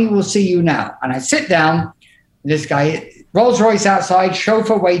 Tony will see you now. And I sit down, this guy, Rolls Royce outside,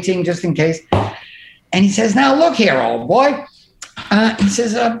 chauffeur waiting just in case. And he says, now look here, old boy. He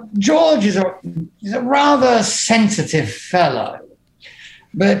says, George is a rather sensitive fellow.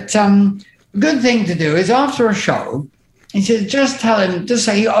 But good thing to do is after a show, he says, just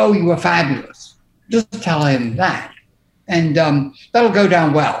say, oh, you were fabulous. Just tell him that. And that'll go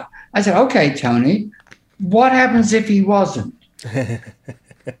down well. I said, okay, Tony, what happens if he wasn't?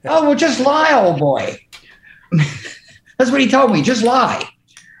 Oh, well, just lie, old boy. That's what he told me, just lie.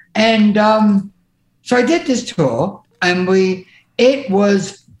 And so I did this tour, and It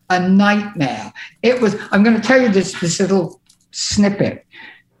was a nightmare. I'm going to tell you this little snippet.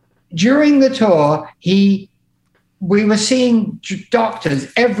 During the tour, we were seeing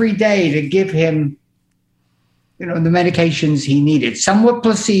doctors every day to give him, the medications he needed. Some were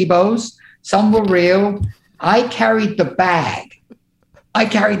placebos, some were real. I carried the bag.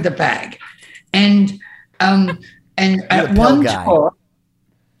 And at one tour,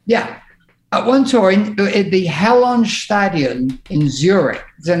 at one tour in the Stadion in Zurich,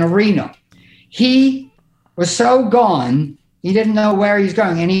 it's an arena, he was so gone, he didn't know where he's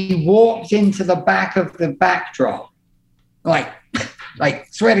going, and he walked into the back of the backdrop, like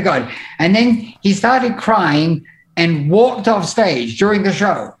swear to God. And then he started crying and walked off stage during the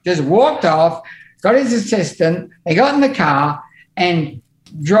show. Just walked off, got his assistant, they got in the car and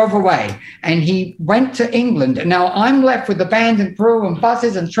drove away. And he went to England. And now I'm left with the band and crew and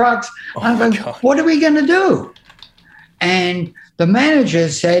buses and trucks. I'm going, what are we going to do? And the manager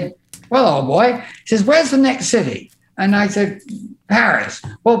said, well, old boy, he says, where's the next city? And I said, Paris.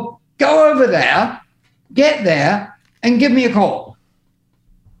 Well, go over there, get there, and give me a call.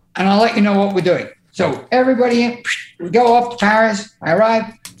 And I'll let you know what we're doing. So everybody, we go off to Paris. I arrive.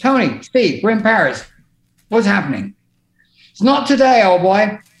 Tony, Steve, we're in Paris. What's happening? It's not today, old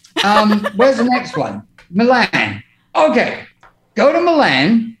boy. Where's the next one? Milan. Okay, go to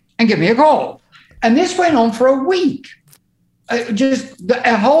Milan and give me a call. And this went on for a week. Just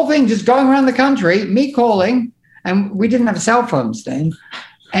the whole thing just going around the country, me calling, and we didn't have cell phones then.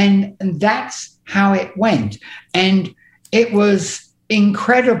 And that's how it went. And it was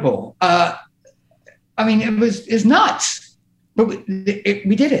incredible. It was nuts, but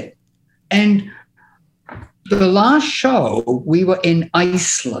we did it. And the last show, we were in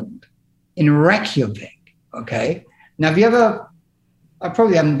Iceland, in Reykjavik, okay? Now, I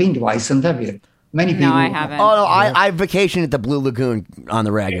probably haven't been to Iceland, have you? Many people. No, I haven't. Oh, no, I vacation at the Blue Lagoon on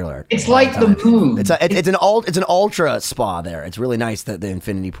the regular. It's like the moon. It's an ultra spa there. It's really nice, the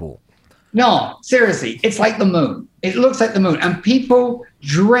infinity pool. No, seriously, it's like the moon. It looks like the moon. And people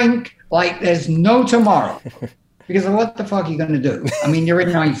drink like there's no tomorrow. Because what the fuck are you going to do? I mean, you're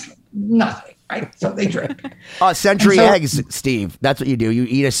in Iceland. Nothing, right? So they drink. Century eggs, Steve. That's what you do. You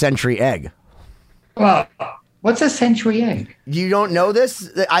eat a century egg. Well, what's a century egg? You don't know this?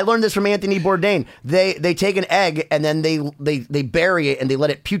 I learned this from Anthony Bourdain. They take an egg and then they bury it and they let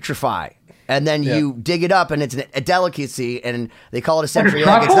it putrefy. And then you dig it up, and it's a delicacy, and they call it a century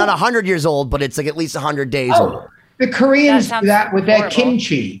egg. It's not 100 years old, but it's like at least 100 days old. The Koreans do that with their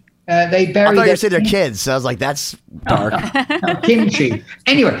kimchi. They bury. I thought you said their kids. So I was like, that's dark. No, kimchi.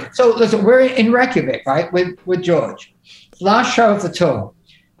 Anyway, so listen, we're in Reykjavik, right, with George. Last show of the tour,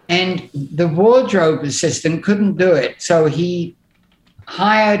 and the wardrobe assistant couldn't do it, so he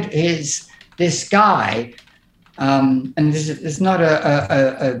hired this guy. And this is not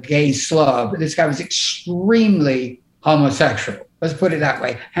a gay slur, but this guy was extremely homosexual. Let's put it that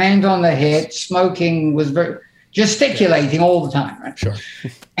way. Hand on the hip, smoking, was gesticulating all the time. Right? Sure.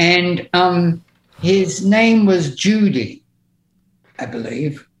 And his name was Judy, I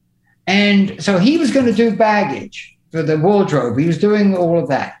believe. And so he was going to do baggage for the wardrobe. He was doing all of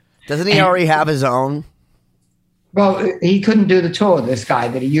that. Doesn't he already have his own? Well, he couldn't do the tour, this guy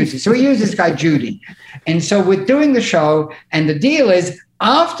that he uses. So he used this guy, Judy. And so we're doing the show, and the deal is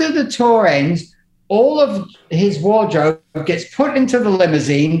after the tour ends, all of his wardrobe gets put into the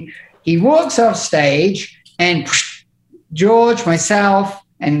limousine. He walks off stage, and George, myself,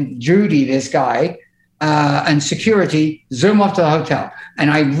 and Judy, this guy, and security zoom off to the hotel.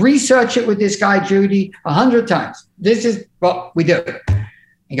 And I research it with this guy, Judy, 100 times. This is what we do.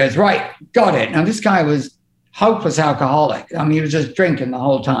 He goes, right, got it. Now, this guy was hopeless alcoholic. I mean, he was just drinking the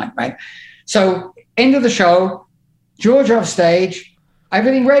whole time, right? So, end of the show, George off stage.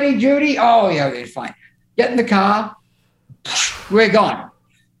 Everything ready, Judy? Oh, yeah, it's fine. Get in the car. We're gone.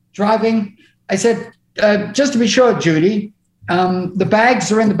 Driving. I said, just to be sure, Judy, the bags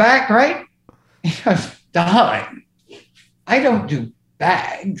are in the back, right? He goes, darling, I don't do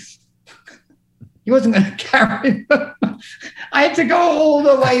bags. He wasn't going to carry them. I had to go all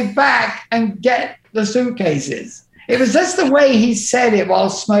the way back and get the suitcases. It was just the way he said it while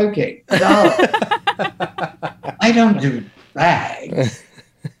smoking. I don't do bags.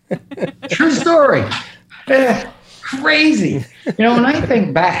 True story. Crazy. When I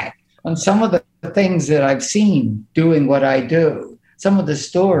think back on some of the things that I've seen doing what I do, some of the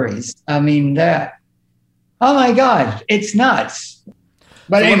stories, I mean, oh my God, it's nuts.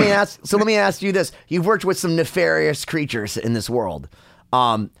 But so anyway. let me ask you this. You've worked with some nefarious creatures in this world.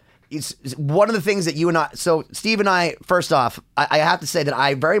 it's one of the things that you and I, so Steve and I, first off, I have to say that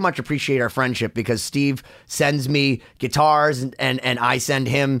I very much appreciate our friendship because Steve sends me guitars and I send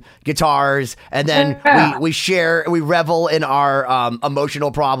him guitars, and then we share, we revel in our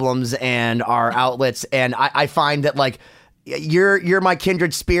emotional problems and our outlets. And I find that like, you're my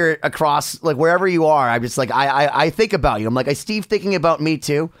kindred spirit across like wherever you are. I'm just like, I think about you. I'm like, is Steve thinking about me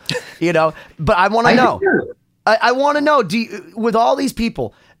too? You know, but I want to know. I want to know, with all these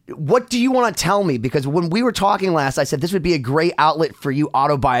people, what do you want to tell me? Because when we were talking last, I said this would be a great outlet for you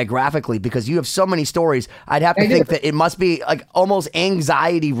autobiographically because you have so many stories. I'd have to think that it must be like almost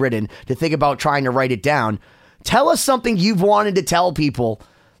anxiety ridden to think about trying to write it down. Tell us something you've wanted to tell people.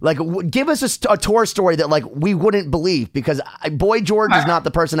 Like, give us a tour story that, like, we wouldn't believe, because Boy George is not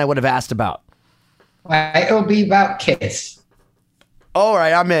the person I would have asked about. It'll be about Kiss. All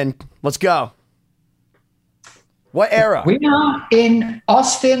right, I'm in. Let's go. What era? We are in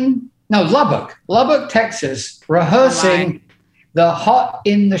Lubbock, Texas, rehearsing the Hot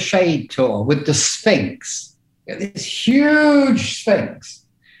in the Shade tour with the Sphinx. This huge Sphinx.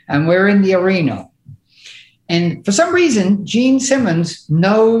 And we're in the arena. And for some reason, Gene Simmons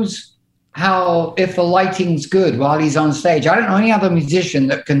knows if the lighting's good while he's on stage. I don't know any other musician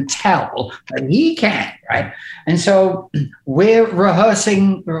that can tell, but he can, right? And so we're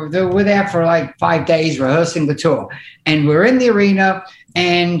rehearsing. We're there for like 5 days rehearsing the tour. And we're in the arena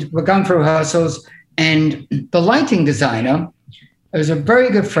and we're going through rehearsals. And the lighting designer is a very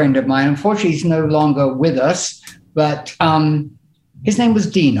good friend of mine. Unfortunately, he's no longer with us, but his name was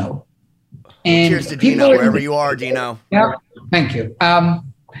Dino. And cheers to Dino, wherever you are, Dino. Yeah, thank you.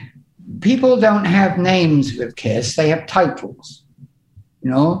 People don't have names with Kiss; they have titles.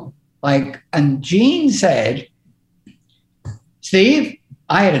 You know, and Gene said, "Steve,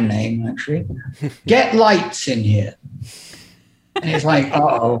 I had a name actually. Get lights in here." And he's like,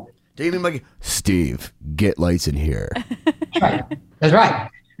 "Uh-oh." Do you mean like Steve? Get lights in here. That's right. That's right.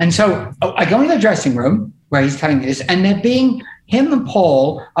 And so I go into the dressing room where he's telling me this, and him and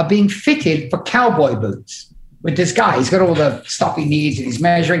Paul are being fitted for cowboy boots with this guy. He's got all the stuff he needs, and he's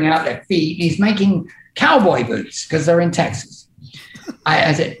measuring out their feet, and he's making cowboy boots because they're in Texas.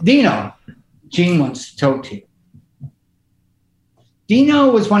 I said, Dino, Gene wants to talk to you.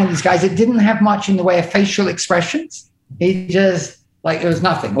 Dino was one of these guys that didn't have much in the way of facial expressions. He just, it was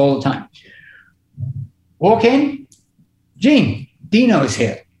nothing all the time. Walk in, Gene, Dino's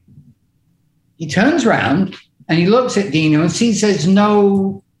here. He turns around and he looks at Dino and sees there's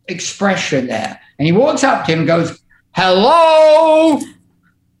no expression there. And he walks up to him and goes, hello.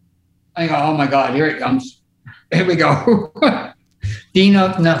 I go, oh my God, here it comes. Here we go.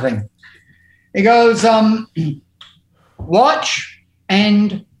 Dino, nothing. He goes, watch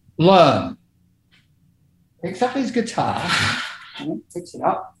and learn. Picks up his guitar, picks it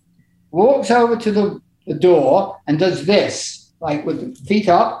up, walks over to the door and does this, with the feet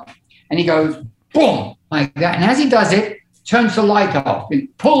up, and he goes, boom, like that. And as he does it, turns the light off in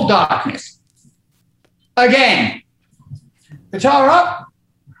full darkness. Again, guitar up,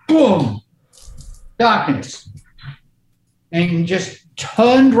 boom, darkness. And he just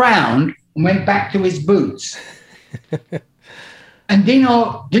turned round and went back to his boots. And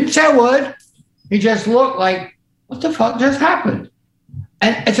Dino didn't say a word. He just looked like, what the fuck just happened?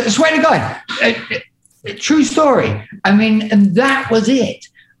 And I swear to God, a true story. I mean, and that was it.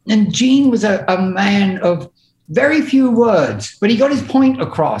 And Gene was a man of very few words, but he got his point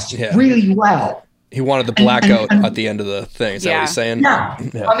across really well. He wanted the blackout at the end of the thing. Is that what he's saying?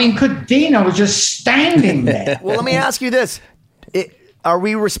 Yeah. I mean, Dino was just standing there. Well, let me ask you this. Are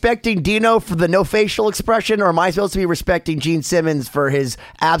we respecting Dino for the no facial expression, or am I supposed to be respecting Gene Simmons for his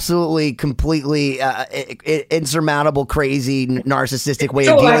absolutely, completely insurmountable, crazy, narcissistic way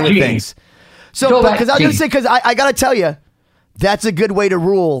of dealing with things? So, because I was going to say, because I got to tell you, that's a good way to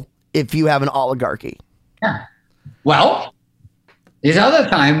rule if you have an oligarchy. Yeah. Well, this other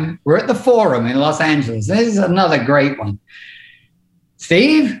time, we're at the Forum in Los Angeles. This is another great one.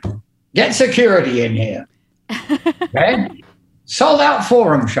 Steve, get security in here. Okay? Sold out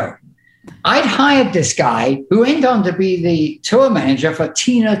Forum show. I'd hired this guy who went on to be the tour manager for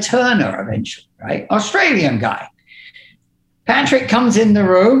Tina Turner eventually, right? Australian guy. Patrick comes in the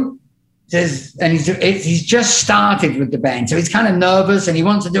room, says, and he's just started with the band, so he's kind of nervous and he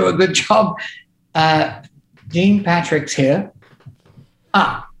wants to do a good job. Gene, Patrick's here.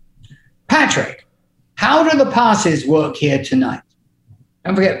 Patrick, how do the passes work here tonight?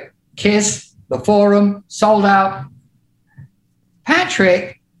 Don't forget, Kiss, the Forum, sold out.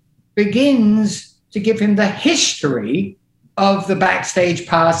 Patrick begins to give him the history of the backstage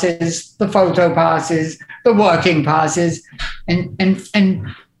passes, the photo passes, the working passes. And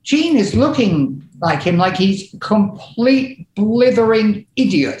Gene is looking like him, like he's a complete blithering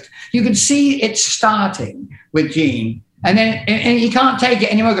idiot. You can see it starting with Gene, and then and he can't take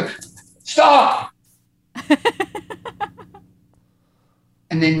it anymore. Stop!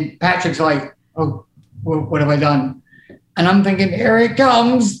 And then Patrick's like, oh, what have I done? And I'm thinking, here it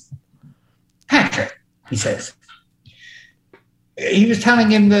comes. Patrick, he says. He was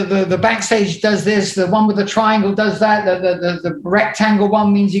telling him the backstage does this, the one with the triangle does that, the rectangle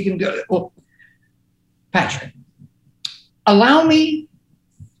one means you can do it. Well, Patrick, allow me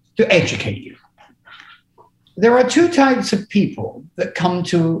to educate you. There are two types of people that come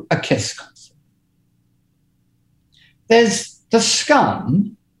to a Kiss concert. There's the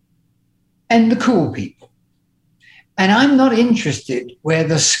scum and the cool people. And I'm not interested where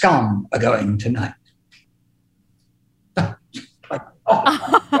the scum are going tonight.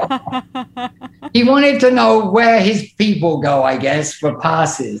 He wanted to know where his people go, I guess, for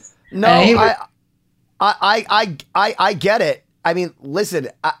passes. No, I get it. I mean, listen,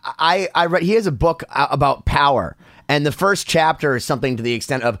 I read, he has a book about power. And the first chapter is something to the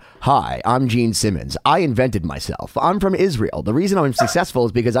extent of, hi, I'm Gene Simmons. I invented myself. I'm from Israel. The reason I'm successful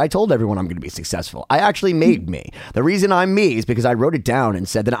is because I told everyone I'm going to be successful. I actually made me. The reason I'm me is because I wrote it down and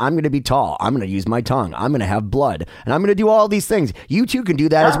said that I'm going to be tall. I'm going to use my tongue. I'm going to have blood. And I'm going to do all these things. You too can do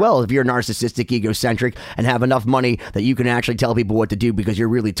that as well if you're narcissistic, egocentric, and have enough money that you can actually tell people what to do because you're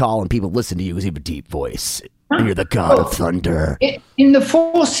really tall and people listen to you because you have a deep voice. And you're the god of thunder. In the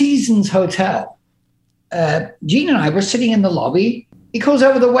Four Seasons Hotel, Gene and I were sitting in the lobby. He calls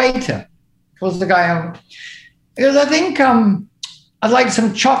over the waiter. Calls the guy over. He goes, I think I'd like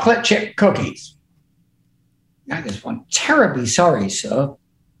some chocolate chip cookies. The guy goes, I'm terribly sorry, sir.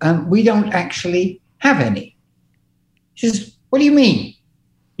 We don't actually have any. He says, what do you mean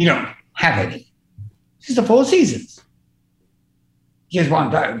you don't have any? This is the Four Seasons. He goes,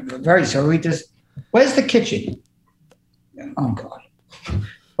 well, I'm very sorry. Where's the kitchen? Oh, God.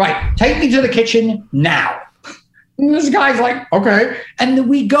 Right, take me to the kitchen now. And this guy's like, okay. And then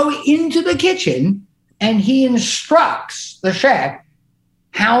we go into the kitchen and he instructs the chef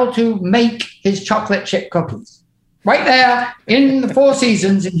how to make his chocolate chip cookies. Right there in the Four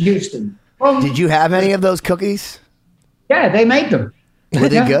Seasons in Houston. Well, did you have any of those cookies? Yeah, they made them. Were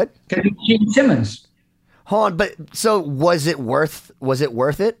they good? Because it's Gene Simmons. Hold on, but so was it worth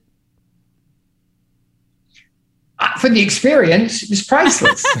it? For the experience, it was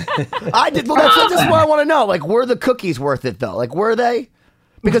priceless. That's what I want to know. Like, were the cookies worth it though? Like, were they?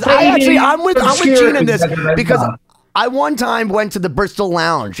 Because I'm with Gene in this because I one time went to the Bristol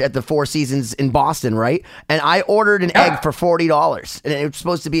Lounge at the Four Seasons in Boston, right? And I ordered an egg for $40, and it was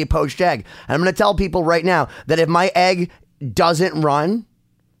supposed to be a poached egg. And I'm going to tell people right now that if my egg doesn't run,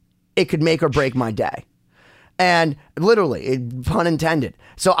 it could make or break my day. And literally, pun intended.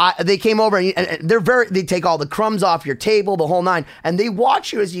 So they came over and they take all the crumbs off your table, the whole nine, and they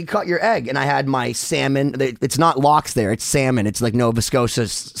watch you as you cut your egg. And I had my salmon. It's not lox there; it's salmon. It's like Nova Scotia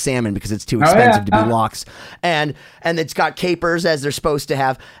salmon because it's too expensive to be lox. And it's got capers as they're supposed to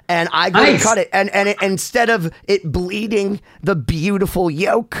have. And I go to cut it, and instead of it bleeding the beautiful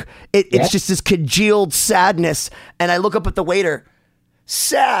yolk, it's just this congealed sadness. And I look up at the waiter.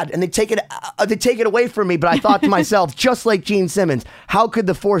 Sad, and they take it away from me. But I thought to myself, just like Gene Simmons, how could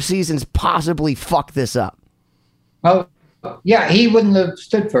the Four Seasons possibly fuck this up? Well, yeah, he wouldn't have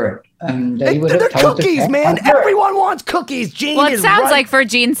stood for it. And he would they're have told cookies, man. Everyone wants cookies. Gene. Well, it sounds like for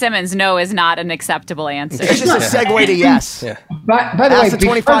Gene Simmons, no is not an acceptable answer. It's just a segue to yes. Yeah. By the Ask way, the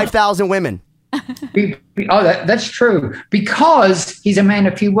 25,000 women. That's true. Because he's a man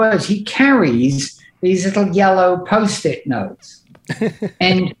of few words, he carries these little yellow Post-it notes.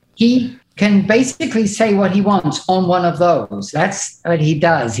 And he can basically say what he wants on one of those. That's what he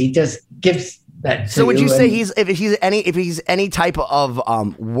does. He just gives that to So would you say if he's any type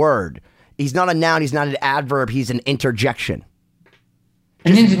of word, he's not a noun, he's not an adverb, he's an interjection.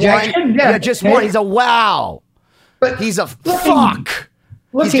 An interjection? Yeah, just one. He's a wow. But he's a fuck.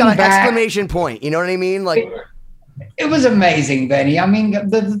 He's got an exclamation point. You know what I mean? Like, it was amazing, Benny. I mean,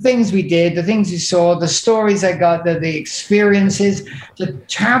 the things we did, the things you saw, the stories I got, the experiences, to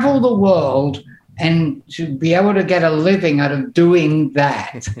travel the world and to be able to get a living out of doing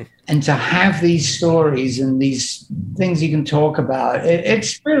that. and to have these stories and these things you can talk about,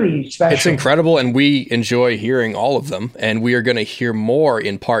 it's really special. It's incredible, and we enjoy hearing all of them. And we are going to hear more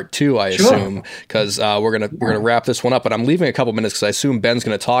in part 2, I assume, because we're gonna wrap this one up. But I'm leaving a couple minutes because I assume Ben's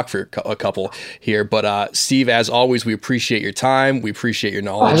going to talk for a couple here. But Steve, as always, we appreciate your time. We appreciate your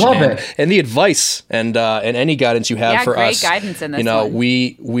knowledge and the advice and any guidance you have for great us. Guidance in this one.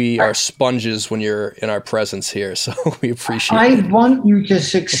 one. We are sponges when you're in our presence here, so we appreciate it. I want you to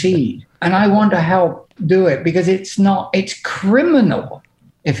succeed. And I want to help do it, because it's criminal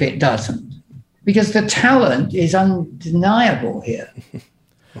if it doesn't, because the talent is undeniable here.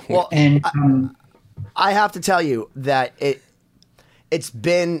 Well, and I have to tell you that it's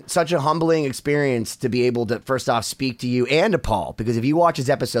been such a humbling experience to be able to, first off, speak to you and to Paul, because if you watch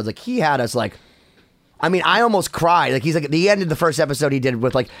his episodes, like, he had us like, I mean, I almost cried. Like, he's like, at the end of the first episode he did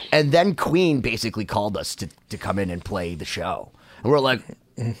with, like, and then Queen basically called us to come in and play the show. And we're like,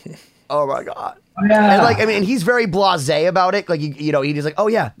 oh my God. Yeah. And, like, I mean, he's very blasé about it. Like, you know, he's like, oh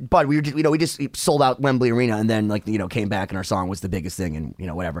yeah, but we were just, we just sold out Wembley Arena, and then, like, came back and our song was the biggest thing, and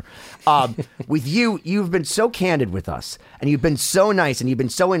whatever. With you've been so candid with us, and you've been so nice, and you've been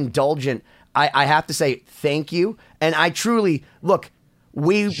so indulgent. I have to say thank you. And I truly, look,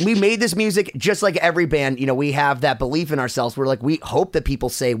 we made this music just like every band. We have that belief in ourselves. We're like, we hope that people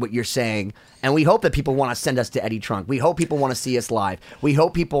say what you're saying, and we hope that people want to send us to Eddie Trunk. We hope people want to see us live. We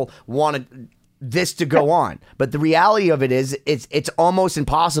hope people want this to go on. But the reality of it is, it's almost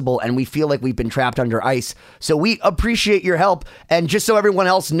impossible, and we feel like we've been trapped under ice. So we appreciate your help. And just so everyone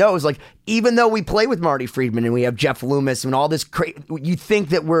else knows, like, even though we play with Marty Friedman and we have Jeff Loomis and all this, you think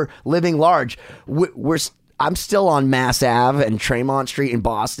that we're living large. I'm still on Mass Ave and Tremont Street in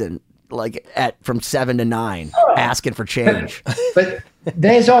Boston, like from 7 to 9, asking for change. But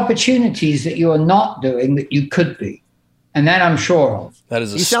there's opportunities that you are not doing that you could be. And that I'm sure of. That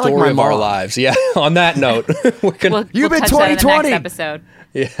is a story of our lives. Yeah. On that note, you've been 2020 episode.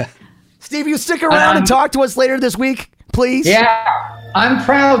 Yeah. Steve, you stick around and talk to us later this week, please. Yeah. I'm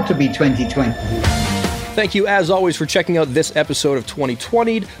proud to be 2020. Thank you, as always, for checking out this episode of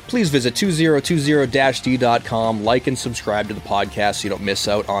 2020. Please visit 2020-d.com, like and subscribe to the podcast so you don't miss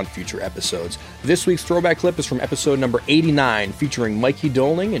out on future episodes. This week's throwback clip is from episode number 89, featuring Mikey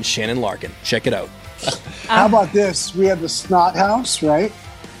Doling and Shannon Larkin. Check it out. How about this? We have the Snot House, right?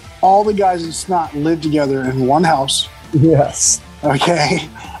 All the guys in Snot live together in one house. Yes. Okay.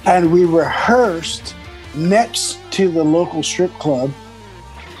 And we rehearsed next to the local strip club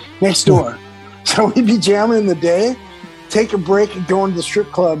next door. So we'd be jamming in the day, take a break and go into the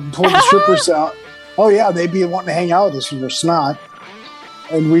strip club and pull the strippers out. Oh yeah, they'd be wanting to hang out with us because we're Snot.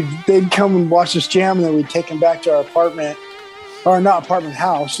 And they'd come and watch us jam, and then we'd take them back to our apartment, or not apartment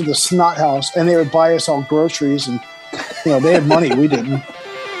house, to the Snot House, and they would buy us all groceries, and they had money, we didn't.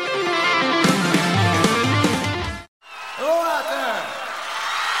 Hello out there.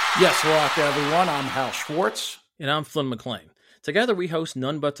 Yes, hello out there, everyone. I'm Hal Schwartz. And I'm Flynn McLean. Together we host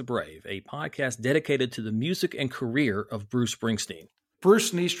None But the Brave, a podcast dedicated to the music and career of Bruce Springsteen.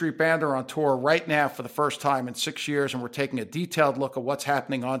 Bruce and E Street Band are on tour right now for the first time in 6 years, and we're taking a detailed look at what's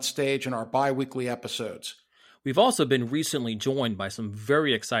happening on stage in our bi-weekly episodes. We've also been recently joined by some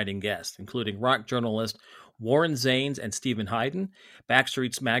very exciting guests, including rock journalist Warren Zanes and Stephen Hayden,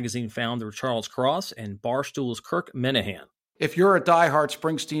 Backstreet's Magazine founder Charles Cross, and Barstool's Kirk Minahan. If you're a diehard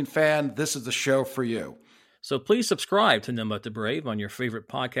Springsteen fan, this is the show for you. So please subscribe to None But the Brave on your favorite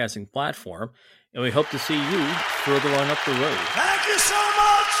podcasting platform, and we hope to see you further on up the road. Thank you so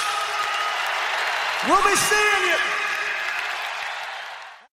much. We'll be seeing you.